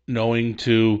market, knowing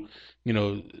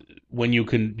when you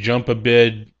can jump a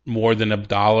bid more than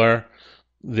 $1.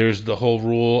 There's the whole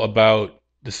rule about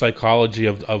the psychology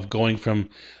of going from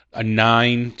a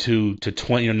 9 to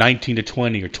 20, 19 to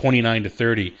 20, or 29 to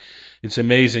 30. It's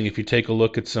amazing if you take a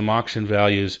look at some auction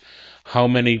values, how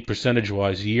many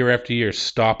percentage-wise, year after year,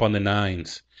 stop on the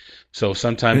 9s. So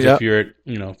sometimes if you're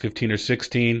at 15 or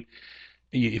 16,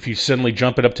 if you suddenly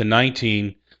jump it up to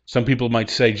 19, some people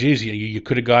might say, geez, you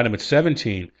could have got him at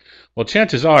 17. Well,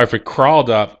 chances are, if it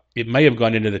crawled up, it may have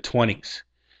gone into the 20s.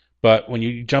 But when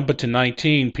you jump it to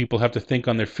 19, people have to think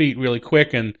on their feet really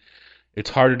quick, and it's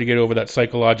harder to get over that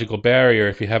psychological barrier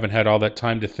if you haven't had all that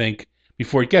time to think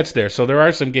before it gets there. So there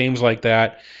are some games like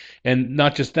that. And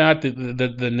not just that,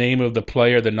 the name of the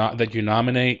player that you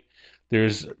nominate,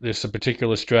 there's a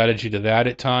particular strategy to that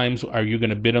at times. Are you going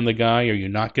to bid on the guy? Are you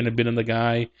not going to bid on the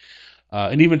guy?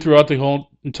 And even throughout the whole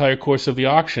entire course of the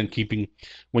auction,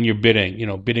 when you're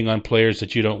bidding on players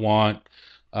that you don't want,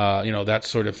 that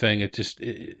sort of thing.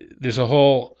 There's a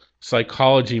whole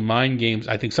psychology, mind games.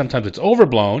 I think sometimes it's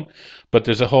overblown, but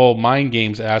there's a whole mind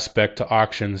games aspect to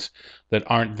auctions that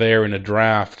aren't there in a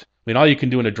draft. I mean, all you can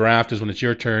do in a draft is when it's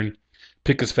your turn,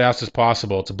 pick as fast as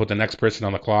possible to put the next person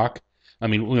on the clock. I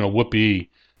mean, whoopee,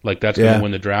 like that's going to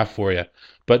win the draft for you.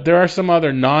 But there are some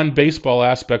other non-baseball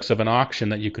aspects of an auction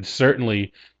that you could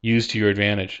certainly use to your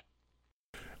advantage.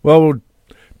 Well, we'll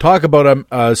talk about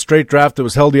a straight draft that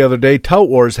was held the other day. Tout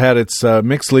Wars had its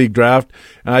mixed league draft,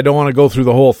 and I don't want to go through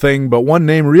the whole thing, but one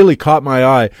name really caught my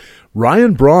eye.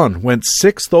 Ryan Braun went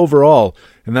 6th overall,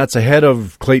 and that's ahead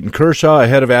of Clayton Kershaw,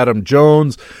 ahead of Adam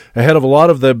Jones, ahead of a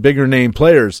lot of the bigger name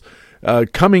players.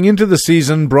 Coming into the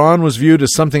season, Braun was viewed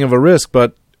as something of a risk,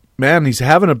 but man, he's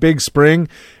having a big spring,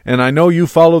 and I know you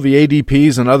follow the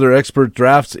ADPs and other expert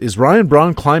drafts. Is Ryan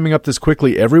Braun climbing up this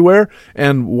quickly everywhere,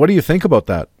 and what do you think about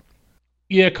that?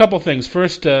 Yeah, a couple things.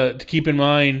 First, to keep in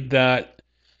mind that,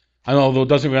 although it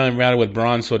doesn't really matter with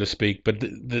Braun, so to speak, but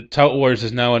the Tout Wars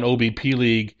is now an OBP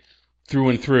league through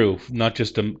and through, not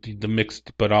just the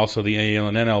mixed, but also the AL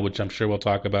and NL, which I'm sure we'll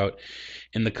talk about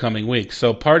in the coming weeks.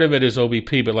 So part of it is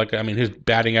OBP, but his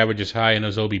batting average is high and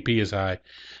his OBP is high.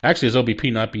 Actually, his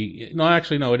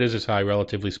OBP it is as high,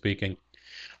 relatively speaking.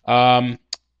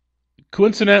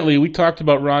 Coincidentally, we talked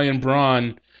about Ryan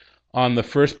Braun on the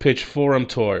First Pitch Forum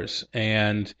tours,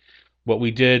 and what we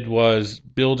did was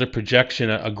build a projection,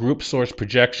 a group source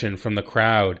projection from the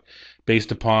crowd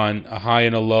based upon a high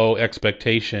and a low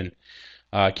expectation.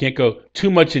 I can't go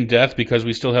too much in depth because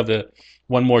we still have the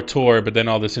one more tour, but then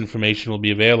all this information will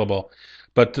be available.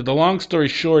 But the long story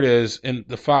short is,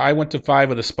 I went to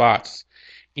 5 of the spots,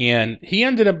 and he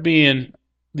ended up being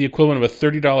the equivalent of a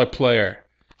 $30 player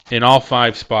in all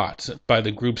 5 spots by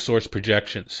the group source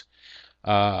projections.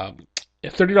 A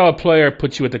 $30 player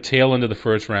puts you at the tail end of the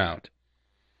first round.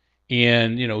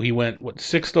 And, he went,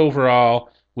 6th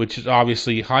overall, which is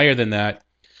obviously higher than that.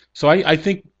 So I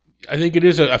think it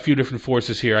is a few different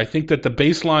forces here. I think that the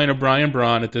baseline of Ryan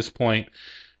Braun at this point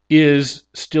is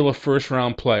still a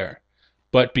first-round player.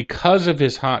 But because of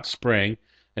his hot spring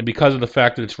and because of the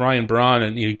fact that it's Ryan Braun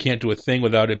and you can't do a thing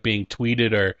without it being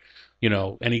tweeted or,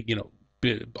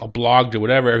 blogged or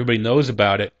whatever, everybody knows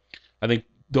about it. I think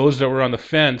those that were on the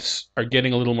fence are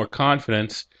getting a little more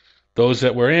confidence. Those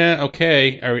that were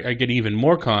okay are getting even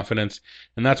more confidence,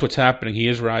 and that's what's happening. He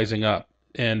is rising up,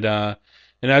 and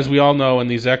as we all know, in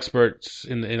these experts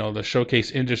in the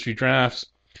showcase industry drafts,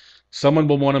 someone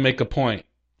will want to make a point,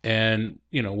 and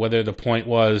whether the point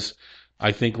was,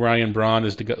 I think Ryan Braun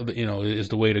is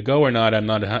the way to go or not. I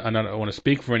don't want to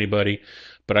speak for anybody,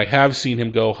 but I have seen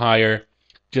him go higher,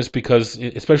 just because,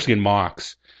 especially in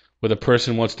mocks, where the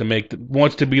person wants to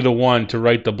be the one to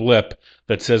write the blip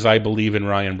that says I believe in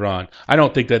Ryan Braun. I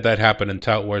don't think that happened in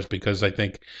Tout Wars because I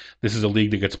think this is a league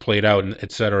that gets played out, and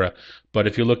etc. But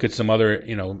if you look at some other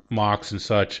mocks and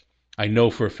such, I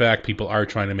know for a fact people are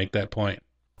trying to make that point.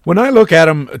 When I look at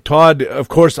him, Todd, of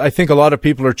course, I think a lot of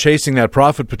people are chasing that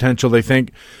profit potential. They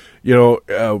think,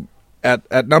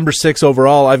 at number 6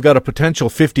 overall, I've got a potential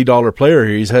 $50 player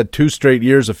here. He's had 2 straight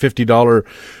years of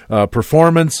 $50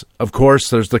 performance. Of course,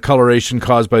 there's the coloration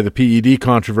caused by the PED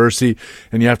controversy,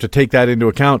 and you have to take that into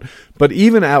account. But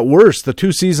even at worst, the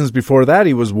 2 seasons before that,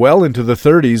 he was well into the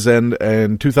 30s, and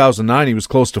in 2009, he was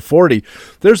close to 40.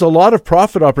 There's a lot of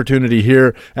profit opportunity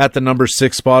here at the number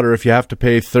 6 spot, or if you have to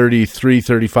pay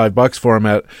 $35 for him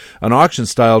at an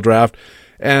auction-style draft.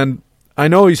 And I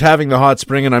know he's having the hot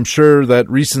spring, and I'm sure that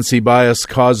recency bias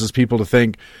causes people to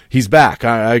think he's back.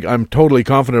 I'm totally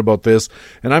confident about this,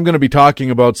 and I'm going to be talking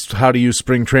about how to use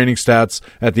spring training stats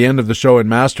at the end of the show in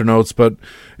Master Notes, but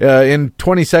in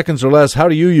 20 seconds or less, how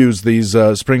do you use these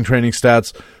spring training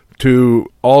stats to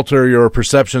alter your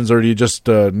perceptions, or do you just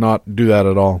not do that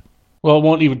at all? Well, it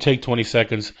won't even take 20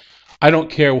 seconds. I don't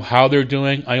care how they're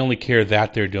doing. I only care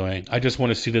that they're doing. I just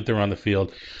want to see that they're on the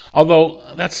field. Although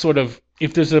that's sort of,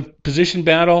 if there's a position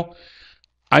battle,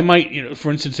 I might,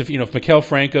 for instance, if Maikel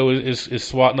Franco is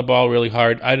swatting the ball really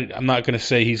hard, I'm not going to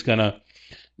say he's going to,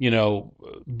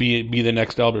 be the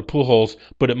next Albert Pujols,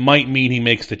 but it might mean he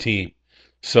makes the team.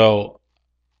 So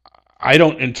I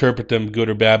don't interpret them good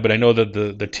or bad, but I know that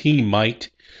the team might.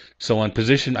 So on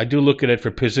position, I do look at it for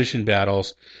position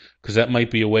battles, because that might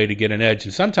be a way to get an edge.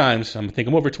 And sometimes, I'm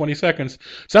over 20 seconds,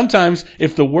 sometimes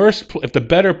if the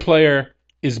better player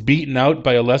is beaten out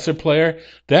by a lesser player,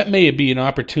 that may be an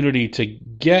opportunity to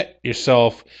get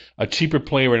yourself a cheaper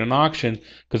player in an auction,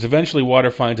 because eventually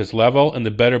water finds its level and the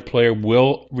better player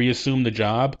will reassume the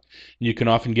job, and you can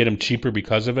often get him cheaper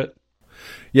because of it.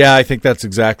 Yeah, I think that's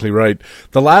exactly right.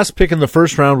 The last pick in the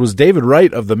first round was David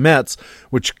Wright of the Mets,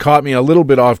 which caught me a little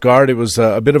bit off guard. It was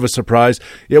a bit of a surprise.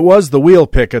 It was the wheel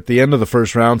pick at the end of the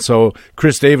first round, so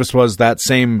Chris Davis was that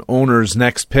same owner's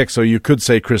next pick, so you could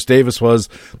say Chris Davis was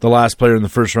the last player in the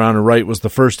first round, and Wright was the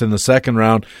first in the second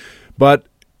round. But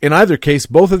in either case,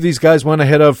 both of these guys went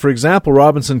ahead of, for example,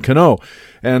 Robinson Cano.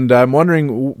 And I'm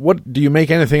wondering, what do you make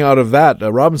anything out of that?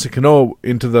 Robinson Cano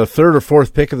into the 3rd or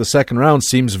 4th pick of the second round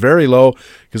seems very low,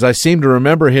 because I seem to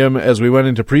remember him as we went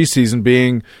into preseason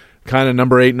being kind of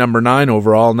number 8, number 9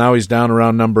 overall. Now he's down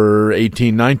around number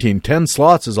 18, 19. 10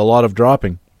 slots is a lot of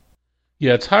dropping.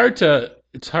 Yeah, it's hard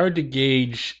to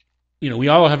gauge. We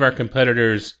all have our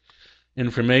competitors'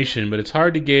 information, but it's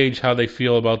hard to gauge how they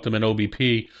feel about them in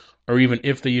OBP, or even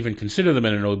if they even consider them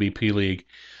in an OBP league.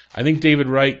 I think David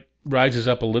Wright rises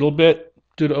up a little bit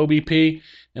due to OBP,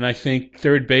 and I think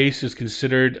third base is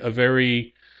considered a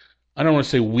very, I don't want to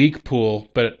say weak pool,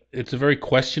 but it's a very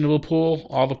questionable pool.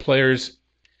 All the players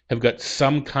have got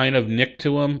some kind of nick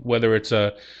to them, whether it's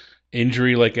a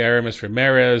injury like Aramis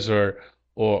Ramirez or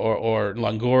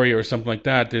Longoria or something like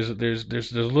that. There's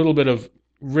a little bit of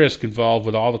risk involved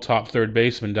with all the top third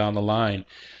basemen down the line.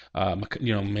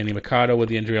 Manny Machado with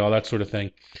the injury, all that sort of thing.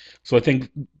 So I think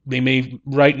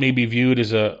Wright may be viewed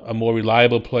as a more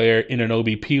reliable player in an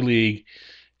OBP league,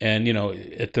 and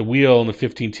at the wheel in the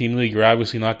 15-team league, you're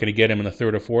obviously not going to get him in the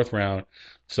 3rd or 4th round.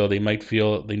 So they might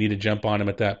feel they need to jump on him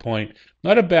at that point.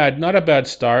 Not a bad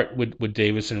start with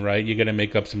Davis and Wright. You got to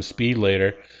make up some speed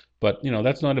later, but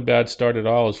that's not a bad start at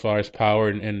all as far as power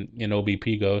and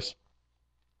OBP goes.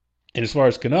 And as far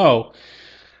as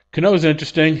Cano's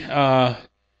interesting.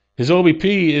 His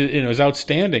OBP is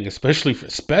outstanding,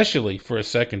 especially for a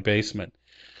second baseman.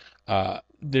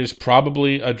 There's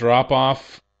probably a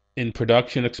drop-off in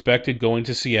production expected going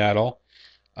to Seattle.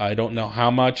 I don't know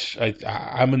how much.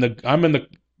 I'm in the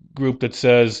group that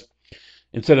says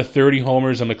instead of 30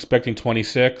 homers, I'm expecting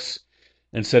 26.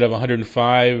 Instead of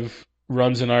 105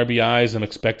 runs and RBIs, I'm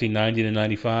expecting 90 to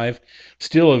 95.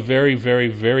 Still a very, very,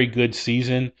 very good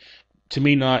season. To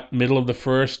me, not middle of the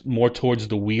first, more towards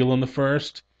the wheel in the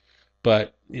first.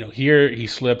 But here he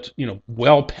slipped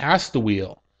well past the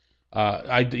wheel.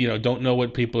 I don't know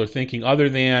what people are thinking, other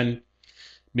than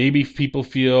maybe people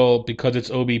feel because it's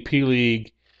OBP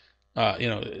league,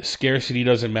 scarcity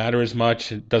doesn't matter as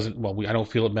much. It doesn't. Well, I don't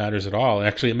feel it matters at all.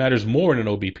 Actually, it matters more in an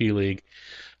OBP league.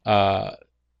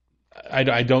 I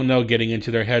don't know, getting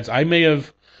into their heads. I may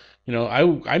have,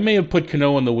 I may have put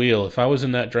Cano on the wheel if I was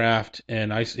in that draft,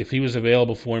 and if he was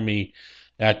available for me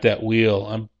at that wheel.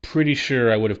 I'm pretty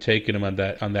sure I would have taken him on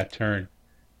that turn.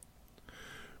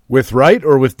 With Wright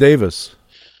or with Davis?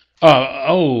 I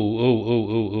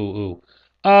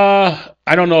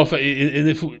don't know if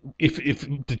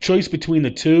the choice between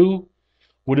the two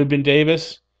would have been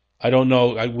Davis. I don't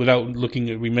know. Without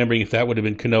remembering if that would have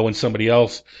been Cano and somebody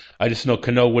else. I just know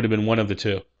Cano would have been one of the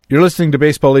two. You're listening to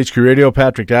Baseball HQ Radio.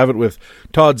 Patrick Davitt with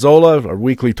Todd Zola, our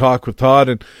weekly talk with Todd.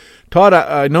 And Todd,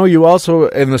 I know you also,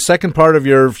 in the second part of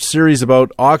your series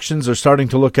about auctions, are starting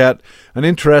to look at an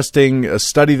interesting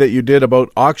study that you did about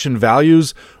auction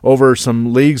values over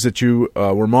some leagues that you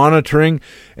were monitoring.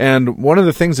 And one of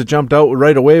the things that jumped out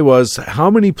right away was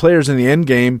how many players in the end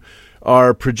game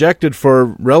are projected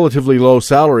for relatively low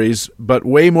salaries, but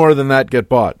way more than that get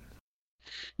bought.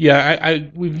 Yeah,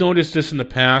 we've noticed this in the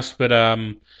past, but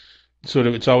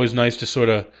it's always nice to sort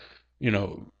of,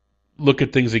 look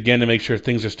at things again to make sure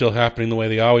things are still happening the way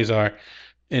they always are.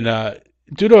 And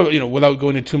due to, without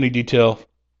going into too many detail,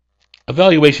 a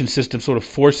valuation system sort of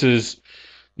forces,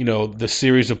 the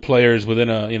series of players within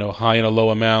a, high and a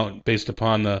low amount based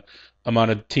upon the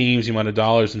amount of teams, the amount of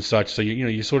dollars and such. So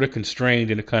you're sort of constrained,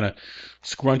 and it kind of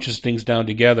scrunches things down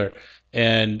together.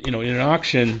 And in an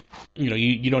auction,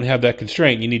 you don't have that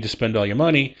constraint. You need to spend all your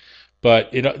money, but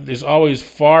there's always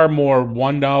far more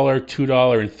 $1,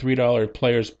 $2, and $3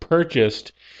 players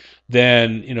purchased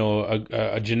than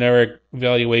a generic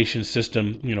valuation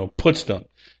system puts them.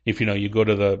 If you go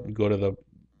to the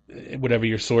whatever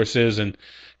your source is and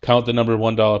count the number of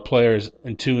 $1 players,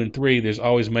 and 2 and 3, there's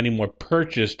always many more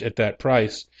purchased at that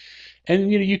price.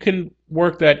 And you can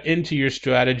work that into your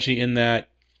strategy in that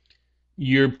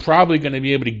you're probably going to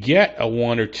be able to get a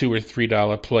 $1 or $2 or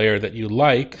 $3 player that you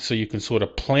like, so you can sort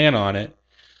of plan on it.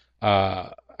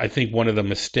 I think one of the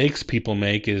mistakes people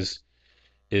make is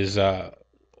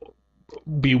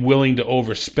be willing to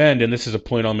overspend, and this is a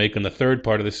point I'll make in the third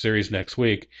part of the series next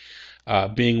week.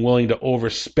 Being willing to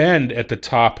overspend at the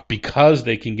top because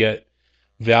they can get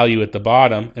value at the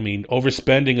bottom. I mean,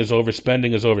 overspending is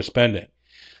overspending.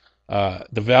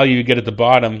 The value you get at the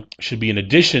bottom should be in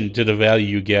addition to the value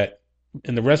you get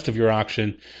in the rest of your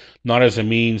auction, not as a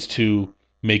means to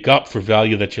make up for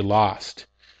value that you lost.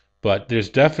 But there's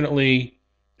definitely,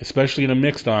 especially in a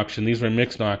mixed auction, these were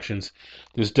mixed auctions,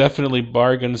 there's definitely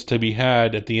bargains to be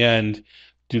had at the end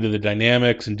due to the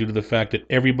dynamics and due to the fact that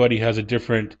everybody has a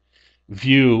different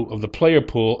view of the player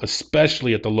pool,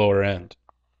 especially at the lower end.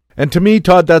 And to me,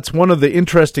 Todd, that's one of the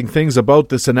interesting things about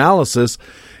this analysis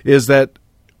is that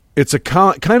it's a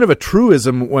kind of a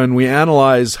truism when we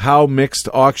analyze how mixed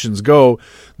auctions go,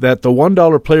 that the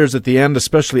 $1 players at the end,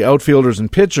 especially outfielders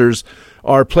and pitchers,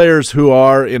 are players who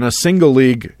are in a single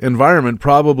league environment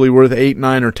probably worth $8,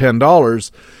 $9, or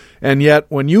 $10. And yet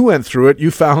when you went through it,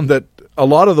 you found that a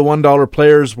lot of the $1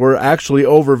 players were actually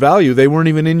overvalued. They weren't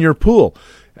even in your pool.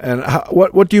 And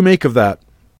what do you make of that?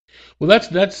 Well,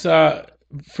 that's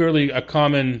fairly a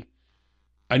common.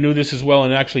 I knew this as well,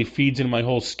 and it actually feeds into my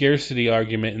whole scarcity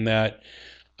argument in that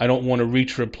I don't want to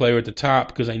reach for a player at the top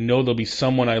because I know there'll be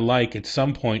someone I like at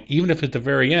some point, even if at the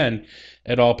very end,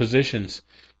 at all positions.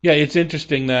 Yeah, it's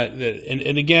interesting that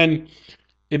and again,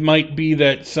 it might be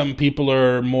that some people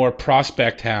are more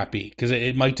prospect happy because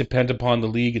it might depend upon the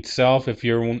league itself. If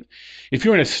you're in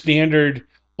a standard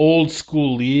old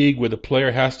school league where the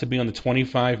player has to be on the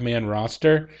 25-man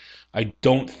roster, I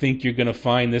don't think you're going to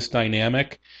find this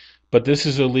dynamic. But this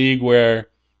is a league where,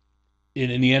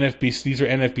 in the NFBC, these are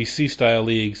NFBC style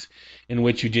leagues in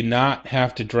which you did not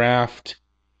have to draft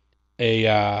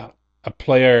a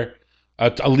player,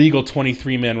 a legal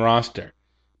 23-man roster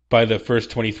by the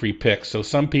first 23 picks. So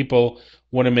some people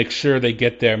want to make sure they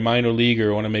get their minor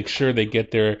leaguer, want to make sure they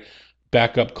get their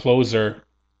backup closer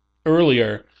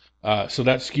earlier. So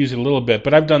that skews it a little bit.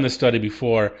 But I've done this study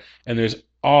before, and there's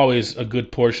always a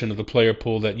good portion of the player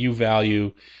pool that you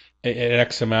value at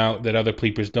X amount that other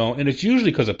keepers don't. And it's usually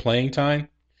because of playing time.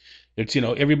 It's,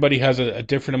 everybody has a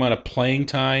different amount of playing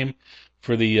time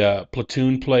for the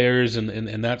platoon players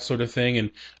and that sort of thing.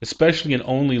 And especially in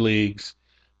only leagues,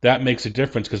 that makes a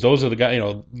difference because those are the guys,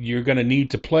 you're going to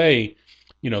need to play.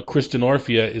 Kristen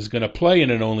Orphea is going to play in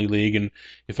an only league. And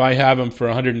if I have him for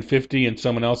 150 and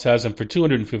someone else has him for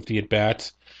 250 at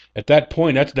bats, at that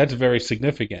point, that's very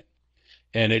significant.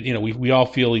 and we all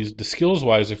feel the skills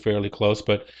wise are fairly close,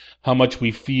 but how much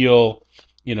we feel,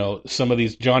 some of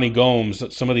these Johnny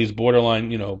Gomes, some of these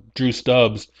borderline, Drew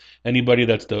Stubbs, anybody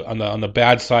that's on the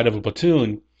bad side of a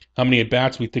platoon, how many at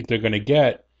bats we think they're going to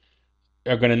get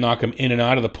are going to knock them in and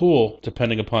out of the pool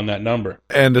depending upon that number.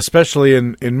 And especially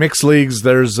in mixed leagues,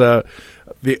 there's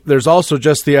also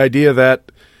just the idea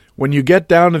that when you get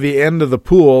down to the end of the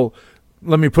pool,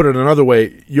 let me put it another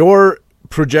way, your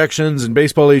projections and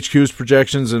Baseball HQ's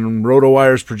projections and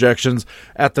RotoWire's projections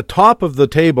at the top of the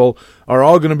table are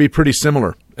all going to be pretty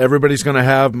similar. Everybody's going to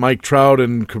have Mike Trout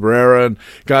and Cabrera and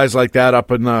guys like that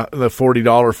up in the $40,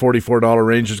 $44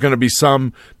 range. There's going to be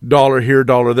some dollar here,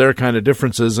 dollar there kind of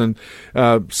differences, and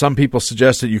some people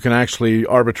suggest that you can actually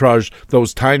arbitrage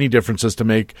those tiny differences to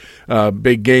make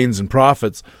big gains and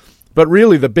profits. But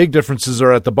really, the big differences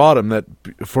are at the bottom, that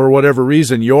for whatever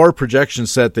reason, your projection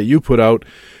set that you put out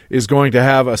is going to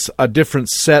have a different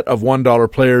set of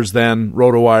 $1 players than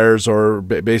RotoWire's or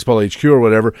Baseball HQ or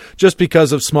whatever, just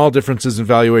because of small differences in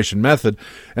valuation method.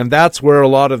 And that's where a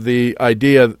lot of the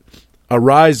idea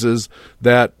arises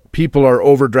that people are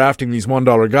overdrafting these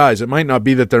 $1 guys. It might not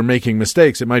be that they're making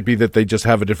mistakes. It might be that they just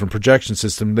have a different projection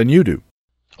system than you do.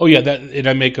 Oh, yeah, and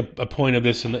I make a point of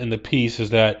this in the piece, is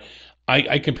that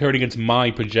I compare it against my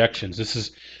projections. This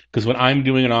is because when I'm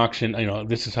doing an auction,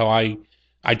 this is how I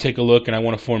take a look and I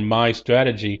want to form my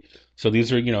strategy. So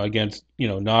these are, against,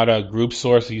 not a group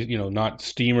source, not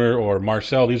Steamer or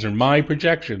Marcel. These are my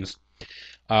projections.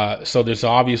 So there's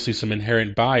obviously some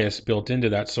inherent bias built into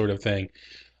that sort of thing.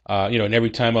 And every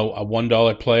time a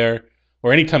 $1 player,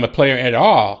 or any time a player at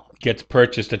all gets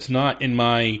purchased that's not in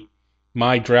my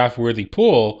draft-worthy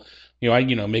pool, I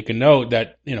make a note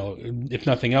that, if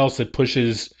nothing else, it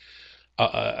pushes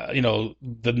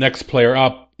the next player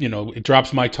up. It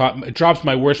drops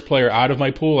my worst player out of my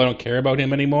pool. I don't care about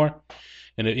him anymore,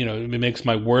 and it makes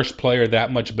my worst player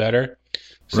that much better.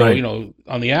 So right.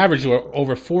 On the average, we're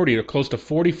over 40 or close to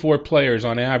 44 players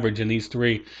on average in these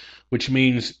three, which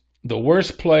means the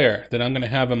worst player that I'm going to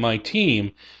have on my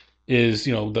team is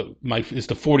the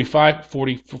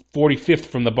 45th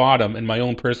from the bottom in my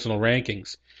own personal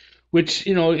rankings, which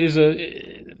is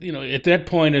at that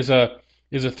point is a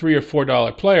 $3 or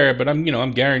 $4 player, but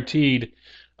I'm guaranteed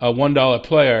a $1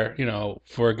 player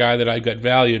for a guy that I got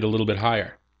valued a little bit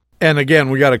higher. And again,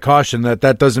 we got to caution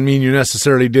that doesn't mean you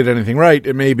necessarily did anything right.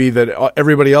 It may be that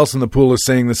everybody else in the pool is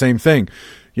saying the same thing.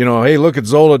 Hey, look at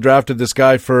Zola drafted this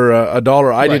guy for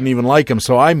 $1. I didn't even like him,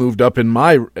 so I moved up in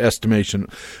my estimation.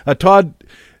 Todd,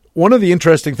 one of the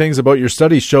interesting things about your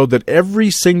study showed that every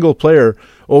single player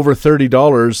over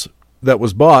 $30 that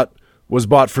was bought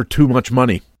for too much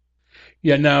money.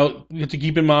 Yeah, now you have to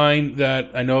keep in mind that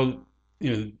I know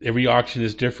every auction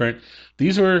is different.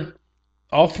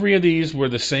 All three of these were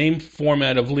the same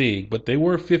format of league, but they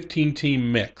were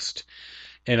 15-team mixed.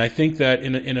 And I think that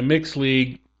in a mixed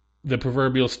league, the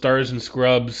proverbial stars and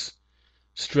scrubs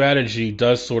strategy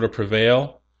does sort of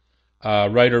prevail.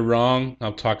 Right or wrong,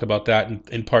 I'll talk about that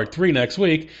in part 3 next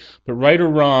week. But right or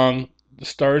wrong, the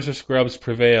stars or scrubs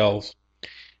prevails.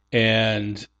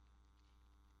 And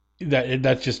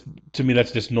that's just, to me,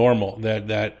 that's just normal,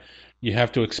 that you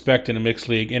have to expect in a mixed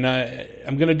league. And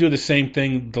I'm going to do the same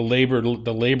thing. The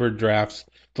labor drafts,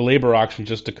 the labor auction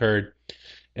just occurred,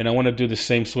 and I want to do the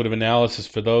same sort of analysis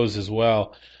for those as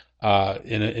well.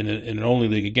 In an only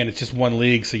league, again, it's just one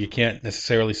league, so you can't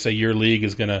necessarily say your league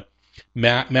is going to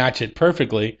match it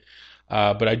perfectly.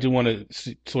 But I do want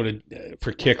to sort of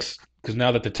for kicks, because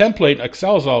now that the template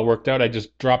Excel's all worked out, I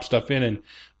just drop stuff in and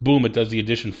boom, it does the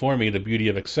addition for me. The beauty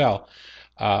of Excel.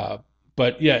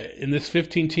 But yeah, in this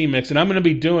 15-team mix, and I'm going to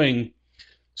be doing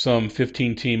some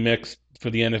 15-team mix for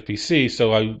the NFBC.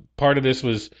 So part of this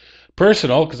was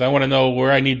personal because I want to know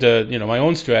where I need to, my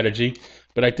own strategy.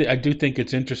 But I do think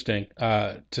it's interesting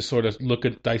to sort of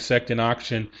dissect an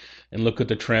auction and look at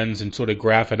the trends and sort of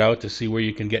graph it out to see where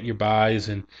you can get your buys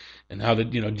and how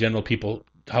the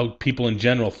how people in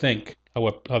general think,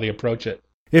 how they approach it.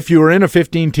 If you were in a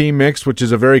 15-team mix, which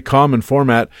is a very common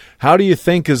format, how do you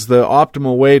think is the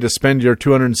optimal way to spend your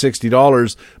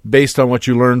 $260 based on what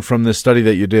you learned from this study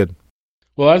that you did?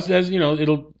 Well, as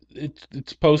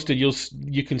it's posted,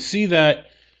 you can see that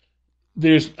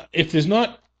if there's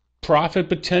not profit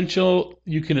potential,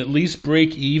 you can at least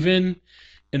break even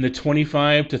in the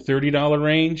 $25 to $30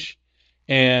 range,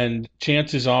 and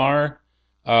chances are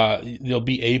there'll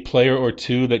be a player or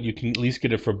two that you can at least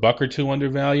get it for $1 or $2 under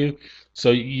value.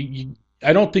 So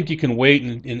I don't think you can wait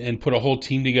and put a whole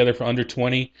team together for under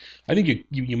 20. I think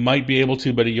you might be able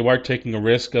to, but you are taking a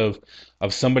risk of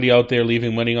somebody out there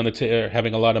leaving money on the table,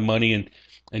 having a lot of money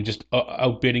and just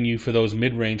outbidding you for those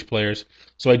mid-range players.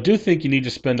 So I do think you need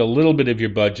to spend a little bit of your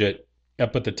budget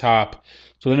up at the top.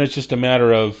 So then it's just a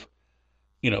matter of,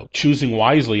 choosing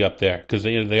wisely up there, because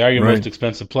they are your most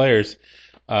expensive players.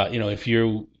 If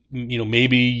you're,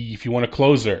 maybe if you want a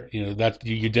closer, that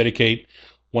you dedicate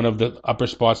one of the upper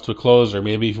spots to a closer.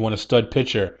 Maybe if you want a stud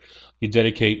pitcher, you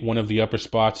dedicate one of the upper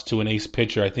spots to an ace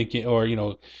pitcher. I think,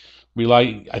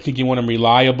 I think you want them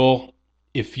reliable.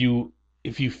 If you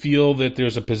feel that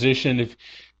there's a position,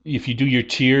 if you do your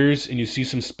tiers and you see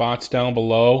some spots down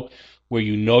below where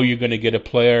you're going to get a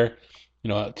player,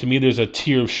 to me there's a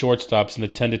tier of shortstops in the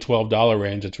 $10 to $12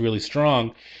 range that's really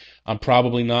strong. I'm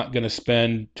probably not going to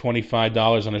spend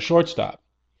 $25 on a shortstop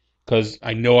because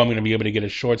I know I'm going to be able to get a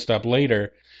shortstop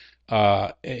later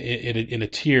in a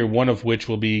tier, one of which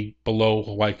will be below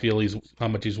who I feel how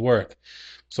much he's worth.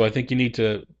 So I think you need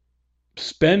to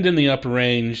spend in the upper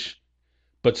range,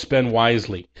 but spend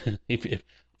wisely,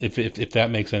 if that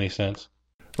makes any sense.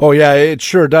 Oh, yeah, it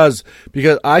sure does,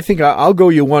 because I think I'll go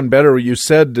you one better. You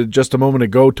said just a moment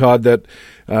ago, Todd, that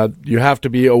you have to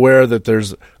be aware that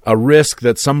there's a risk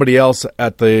that somebody else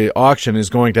at the auction is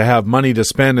going to have money to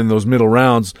spend in those middle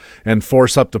rounds and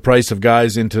force up the price of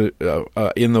guys into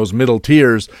in those middle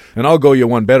tiers. And I'll go you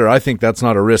one better. I think that's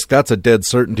not a risk. That's a dead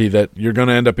certainty that you're going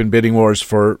to end up in bidding wars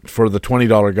for the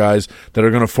 $20 guys that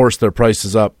are going to force their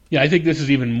prices up. Yeah, I think this is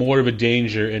even more of a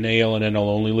danger in AL and NL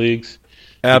only leagues.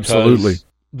 Absolutely.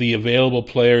 The available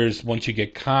players, once you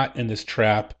get caught in this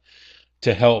trap,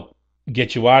 to help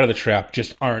get you out of the trap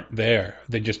just aren't there.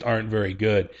 They just aren't very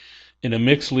good. In a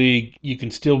mixed league, you can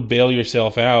still bail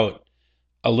yourself out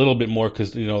a little bit more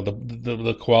because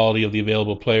the quality of the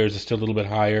available players is still a little bit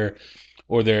higher,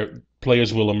 or their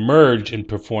players will emerge and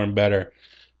perform better.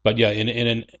 But yeah,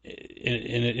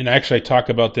 and actually I talk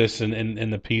about this in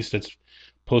the piece that's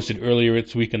posted earlier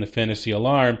this week in the Fantasy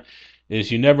Alarm. Is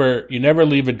you never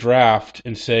leave a draft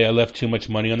and say I left too much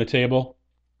money on the table.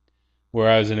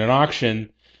 Whereas in an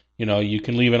auction, you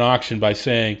can leave an auction by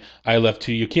saying I left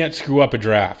too. You can't screw up a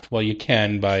draft. Well, you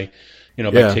can by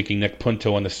taking Nick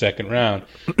Punto in the second round,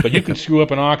 but you can screw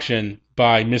up an auction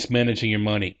by mismanaging your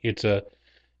money.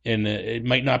 It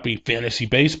might not be fantasy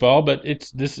baseball, but or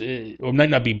it might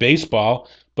not be baseball,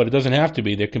 but it doesn't have to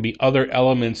be. There can be other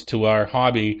elements to our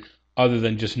hobby other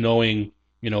than just knowing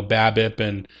BABIP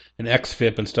and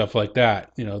XFIP and stuff like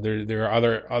that. There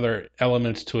are other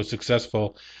elements to a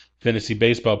successful fantasy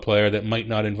baseball player that might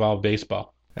not involve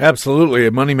baseball. Absolutely.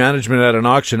 Money management at an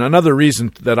auction. Another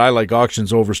reason that I like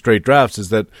auctions over straight drafts is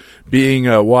that being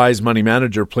a wise money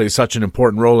manager plays such an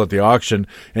important role at the auction,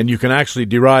 and you can actually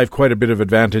derive quite a bit of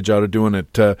advantage out of doing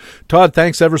it. Todd,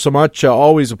 thanks ever so much.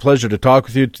 Always a pleasure to talk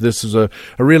with you. This is a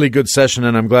really good session,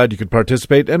 and I'm glad you could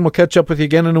participate, and we'll catch up with you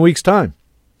again in a week's time.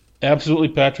 Absolutely,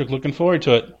 Patrick. Looking forward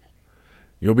to it.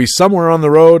 You'll be somewhere on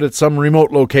the road at some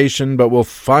remote location, but we'll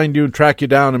find you and track you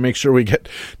down and make sure we get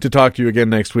to talk to you again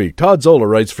next week. Todd Zola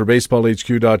writes for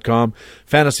BaseballHQ.com,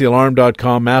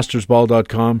 FantasyAlarm.com,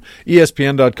 MastersBall.com,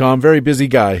 ESPN.com. Very busy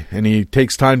guy, and he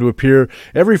takes time to appear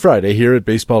every Friday here at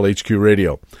Baseball HQ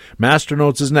Radio. Master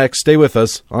Notes is next. Stay with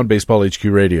us on Baseball HQ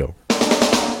Radio.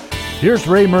 Here's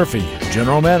Ray Murphy,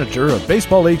 General Manager of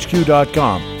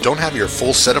BaseballHQ.com. Don't have your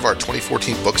full set of our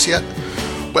 2014 books yet?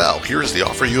 Well, here's the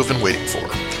offer you have been waiting for.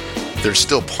 There's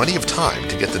still plenty of time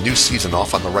to get the new season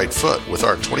off on the right foot with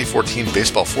our 2014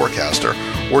 Baseball Forecaster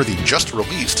or the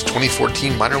just-released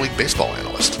 2014 Minor League Baseball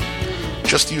Analyst.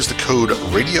 Just use the code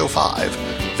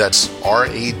RADIO5, that's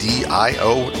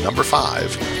RADIO number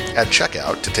 5, at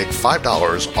checkout to take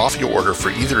 $5 off your order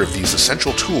for either of these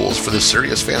essential tools for this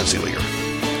serious fantasy leaguer.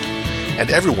 And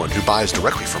everyone who buys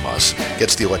directly from us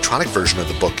gets the electronic version of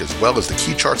the book as well as the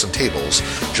key charts and tables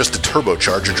just to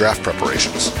turbocharge your draft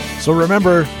preparations. So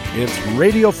remember, it's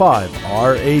Radio 5,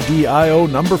 RADIO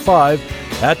number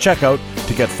 5, at checkout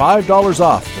to get $5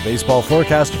 off the Baseball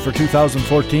Forecaster for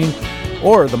 2014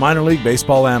 or the Minor League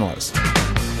Baseball Analyst.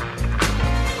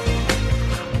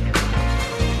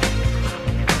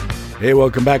 Hey,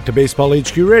 welcome back to Baseball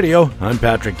HQ Radio. I'm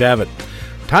Patrick Davitt.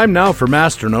 Time now for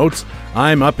Master Notes.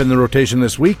 I'm up in the rotation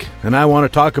this week, and I want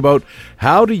to talk about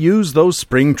how to use those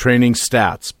spring training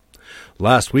stats.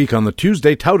 Last week on the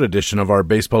Tuesday Tout edition of our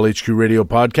Baseball HQ Radio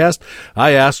podcast,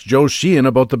 I asked Joe Sheehan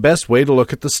about the best way to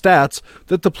look at the stats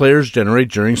that the players generate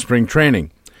during spring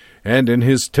training. And in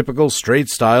his typical straight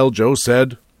style, Joe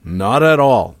said, not at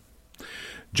all.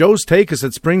 Joe's take is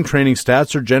that spring training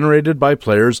stats are generated by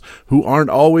players who aren't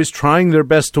always trying their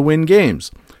best to win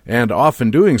games, and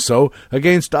often doing so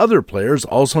against other players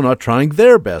also not trying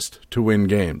their best to win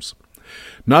games.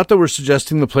 Not that we're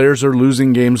suggesting the players are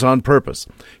losing games on purpose.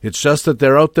 It's just that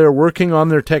they're out there working on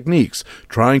their techniques,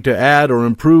 trying to add or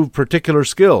improve particular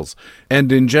skills,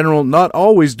 and in general not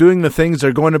always doing the things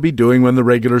they're going to be doing when the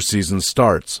regular season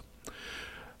starts.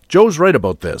 Joe's right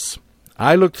about this.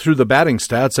 I looked through the batting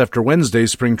stats after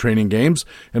Wednesday's spring training games,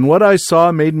 and what I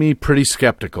saw made me pretty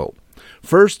skeptical.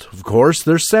 First, of course,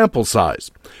 there's sample size.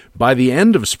 By the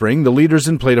end of spring, the leaders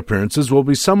in plate appearances will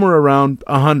be somewhere around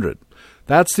 100.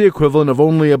 That's the equivalent of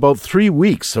only about 3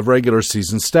 weeks of regular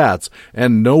season stats,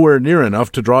 and nowhere near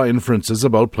enough to draw inferences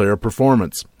about player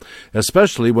performance,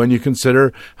 especially when you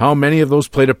consider how many of those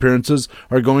plate appearances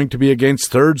are going to be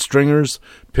against third stringers,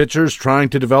 pitchers trying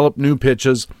to develop new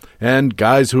pitches, and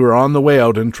guys who are on the way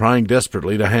out and trying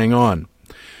desperately to hang on.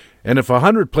 And if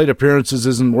 100 plate appearances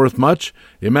isn't worth much,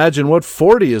 imagine what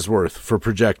 40 is worth for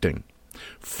projecting.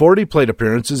 40 plate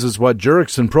appearances is what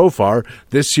Jurickson Profar,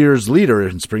 this year's leader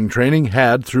in spring training,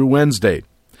 had through Wednesday.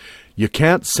 You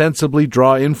can't sensibly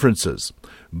draw inferences,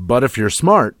 but if you're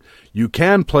smart, you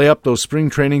can play up those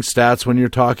spring training stats when you're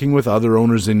talking with other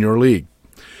owners in your league.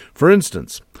 For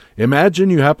instance, imagine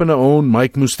you happen to own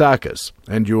Mike Moustakas,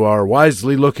 and you are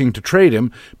wisely looking to trade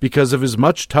him because of his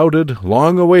much-touted,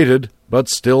 long-awaited, but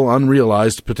still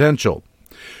unrealized potential.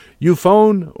 You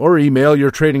phone or email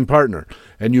your trading partner,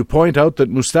 and you point out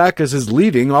that Moustakas is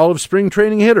leading all of spring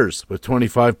training hitters with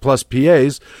 25-plus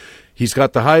PAs. He's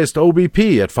got the highest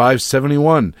OBP at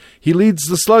 571. He leads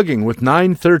the slugging with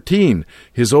 913.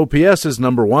 His OPS is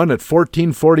number 1 at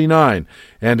 1449,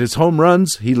 and his home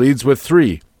runs he leads with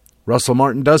 3. Russell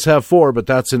Martin does have 4, but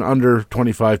that's in under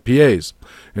 25 PAs.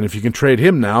 And if you can trade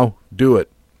him now, do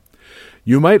it.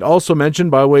 You might also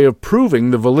mention, by way of proving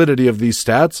the validity of these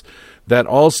stats, that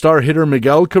all-star hitter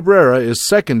Miguel Cabrera is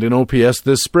second in OPS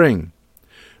this spring.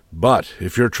 But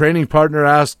if your training partner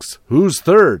asks, who's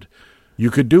third? You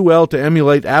could do well to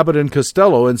emulate Abbott and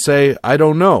Costello and say, I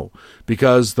don't know,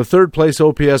 because the third-place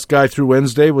OPS guy through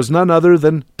Wednesday was none other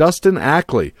than Dustin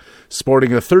Ackley,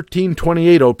 sporting a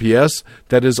 1328 OPS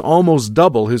that is almost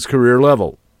double his career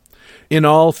level. In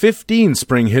all, 15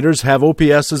 spring hitters have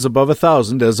OPSs above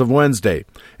 1,000 as of Wednesday,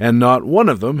 and not one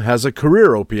of them has a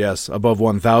career OPS above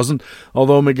 1,000,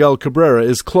 although Miguel Cabrera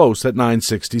is close at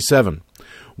 967.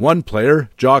 One player,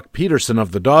 Jock Peterson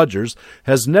of the Dodgers,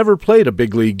 has never played a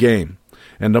big league game,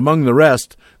 and among the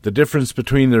rest, the difference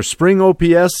between their spring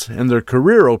OPS and their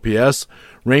career OPS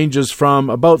ranges from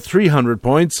about 300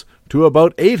 points to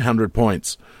about 800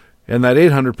 points, and that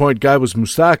 800-point guy was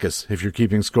Moustakas, if you're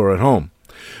keeping score at home.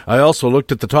 I also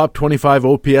looked at the top 25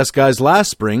 OPS guys last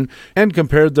spring and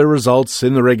compared their results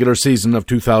in the regular season of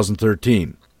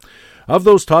 2013. Of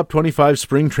those top 25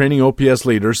 spring training OPS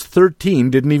leaders, 13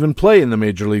 didn't even play in the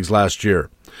major leagues last year.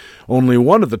 Only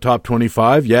one of the top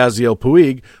 25, Yasiel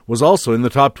Puig, was also in the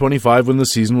top 25 when the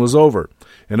season was over,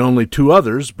 and only 2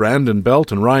 others, Brandon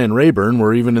Belt and Ryan Rayburn,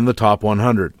 were even in the top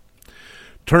 100.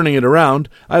 Turning it around,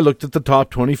 I looked at the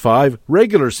top 25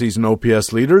 regular season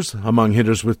OPS leaders among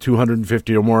hitters with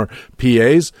 250 or more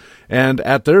PAs and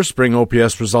at their spring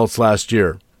OPS results last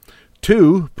year.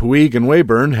 2, Puig and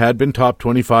Rayburn, had been top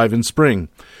 25 in spring.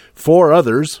 4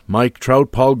 others, Mike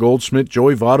Trout, Paul Goldschmidt,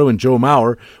 Joey Votto, and Joe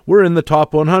Mauer, were in the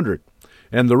top 100.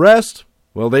 And the rest,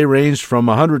 well, they ranged from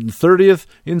 130th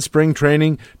in spring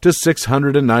training to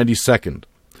 692nd.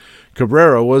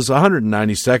 Cabrera was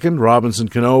 192nd, Robinson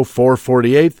Cano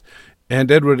 448th,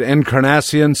 and Edward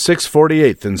Encarnacion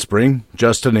 648th in spring,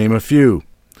 just to name a few.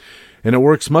 And it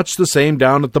works much the same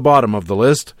down at the bottom of the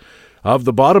list. Of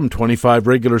the bottom 25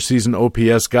 regular season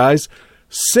OPS guys,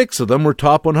 6 of them were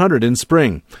top 100 in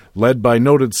spring, led by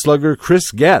noted slugger Chris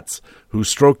Getz, who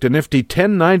stroked a nifty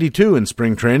 1092 in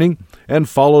spring training and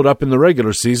followed up in the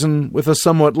regular season with a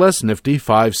somewhat less nifty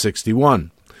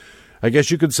 561. I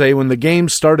guess you could say when the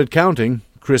games started counting,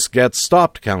 Chris Getz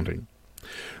stopped counting.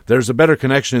 There's a better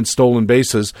connection in stolen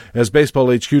bases, as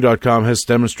BaseballHQ.com has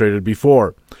demonstrated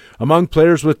before. Among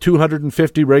players with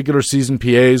 250 regular season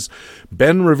PAs,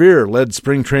 Ben Revere led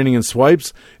spring training in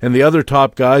swipes, and the other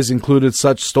top guys included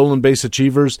such stolen base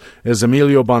achievers as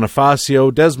Emilio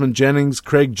Bonifacio, Desmond Jennings,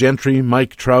 Craig Gentry,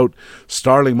 Mike Trout,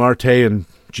 Starling Marte, and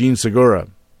Gene Segura.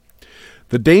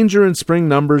 The danger in spring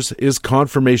numbers is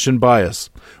confirmation bias.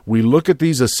 We look at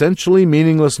these essentially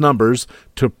meaningless numbers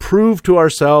to prove to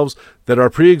ourselves that our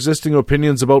pre-existing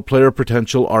opinions about player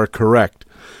potential are correct.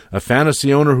 A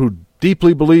fantasy owner who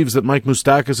deeply believes that Mike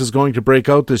Moustakas is going to break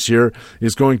out this year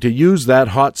is going to use that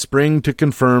hot spring to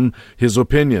confirm his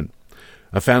opinion.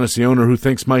 A fantasy owner who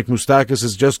thinks Mike Moustakas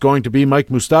is just going to be Mike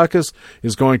Moustakas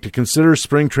is going to consider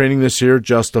spring training this year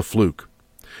just a fluke.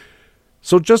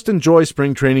 So just enjoy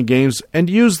spring training games and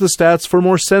use the stats for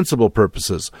more sensible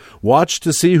purposes. Watch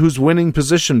to see who's winning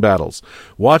position battles.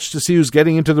 Watch to see who's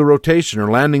getting into the rotation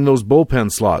or landing those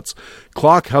bullpen slots.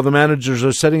 Clock how the managers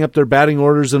are setting up their batting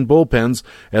orders and bullpens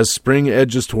as spring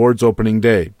edges towards opening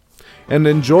day. And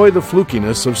enjoy the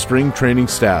flukiness of spring training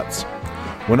stats.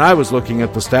 When I was looking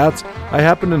at the stats, I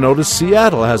happened to notice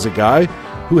Seattle has a guy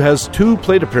who has 2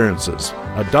 plate appearances,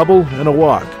 a double and a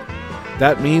walk.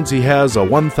 That means he has a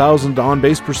 1,000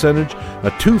 on-base percentage,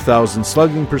 a 2,000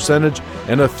 slugging percentage,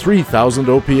 and a 3,000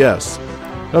 OPS.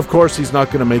 Of course, he's not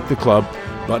going to make the club,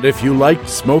 but if you liked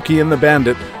Smokey and the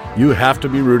Bandit, you have to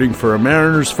be rooting for a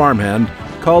Mariners farmhand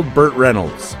called Burt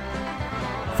Reynolds.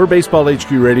 For Baseball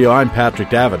HQ Radio, I'm Patrick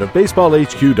Davitt of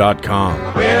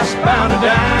BaseballHQ.com. Westbound and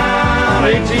down,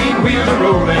 18 wheels are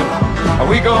rolling. Are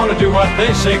we going to do what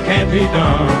they say can't be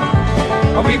done?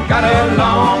 We've got a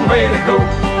long way to go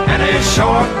and a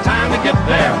short time to get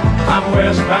there. I'm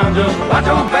westbound, just watch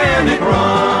old Bandit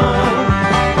run.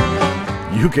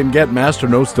 You can get Master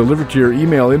Notes delivered to your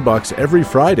email inbox every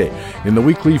Friday in the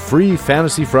weekly free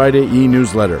Fantasy Friday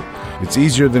e-newsletter. It's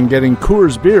easier than getting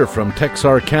Coors beer from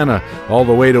Texarkana all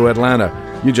the way to Atlanta.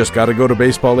 You just got to go to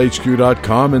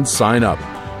BaseballHQ.com and sign up.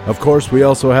 Of course, we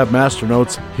also have Master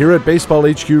Notes here at Baseball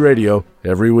HQ Radio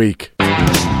every week.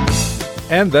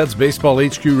 And that's Baseball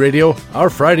HQ Radio, our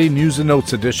Friday News and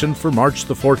Notes edition for March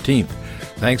the 14th.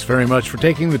 Thanks very much for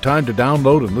taking the time to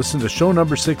download and listen to show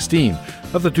number 16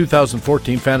 of the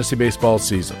 2014 Fantasy Baseball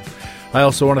season. I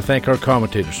also want to thank our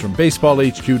commentators from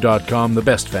BaseballHQ.com, the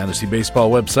best fantasy baseball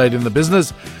website in the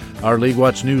business. Our League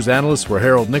Watch News analysts were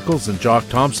Harold Nichols and Jock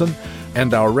Thompson,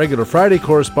 and our regular Friday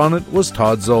correspondent was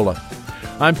Todd Zola.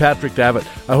 I'm Patrick Davitt.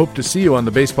 I hope to see you on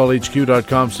the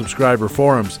BaseballHQ.com subscriber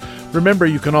forums. Remember,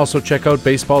 you can also check out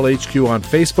Baseball HQ on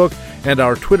Facebook and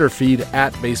our Twitter feed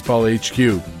at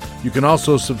BaseballHQ. You can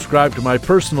also subscribe to my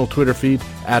personal Twitter feed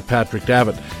at Patrick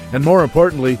Davitt. And more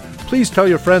importantly, please tell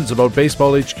your friends about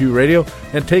Baseball HQ Radio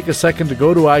and take a second to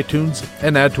go to iTunes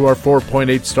and add to our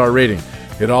 4.8-star rating.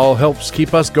 It all helps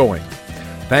keep us going.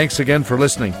 Thanks again for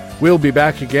listening. We'll be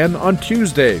back again on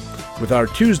Tuesday with our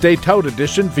Tuesday Tout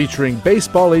edition featuring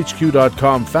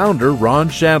BaseballHQ.com founder Ron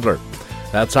Chandler.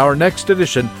 That's our next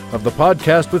edition of the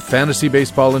podcast with fantasy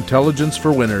baseball intelligence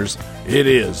for winners. It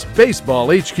is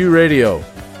Baseball HQ Radio.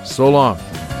 So long.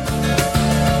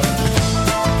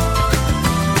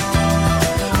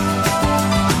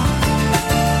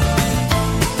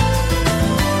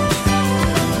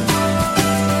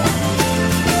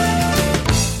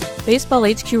 Baseball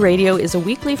HQ Radio is a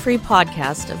weekly free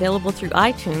podcast available through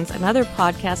iTunes and other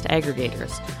podcast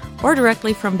aggregators, or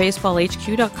directly from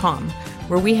BaseballHQ.com,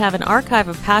 where we have an archive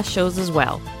of past shows as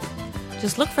well.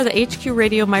 Just look for the HQ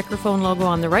Radio microphone logo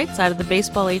on the right side of the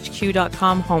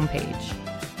BaseballHQ.com homepage.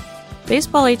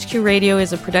 Baseball HQ Radio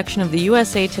is a production of the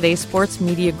USA Today Sports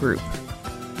Media Group.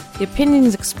 The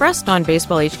opinions expressed on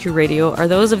Baseball HQ Radio are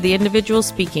those of the individual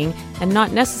speaking and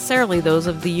not necessarily those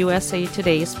of the USA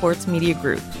Today Sports Media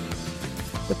Group.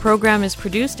 The program is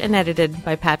produced and edited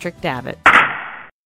by Patrick Davitt.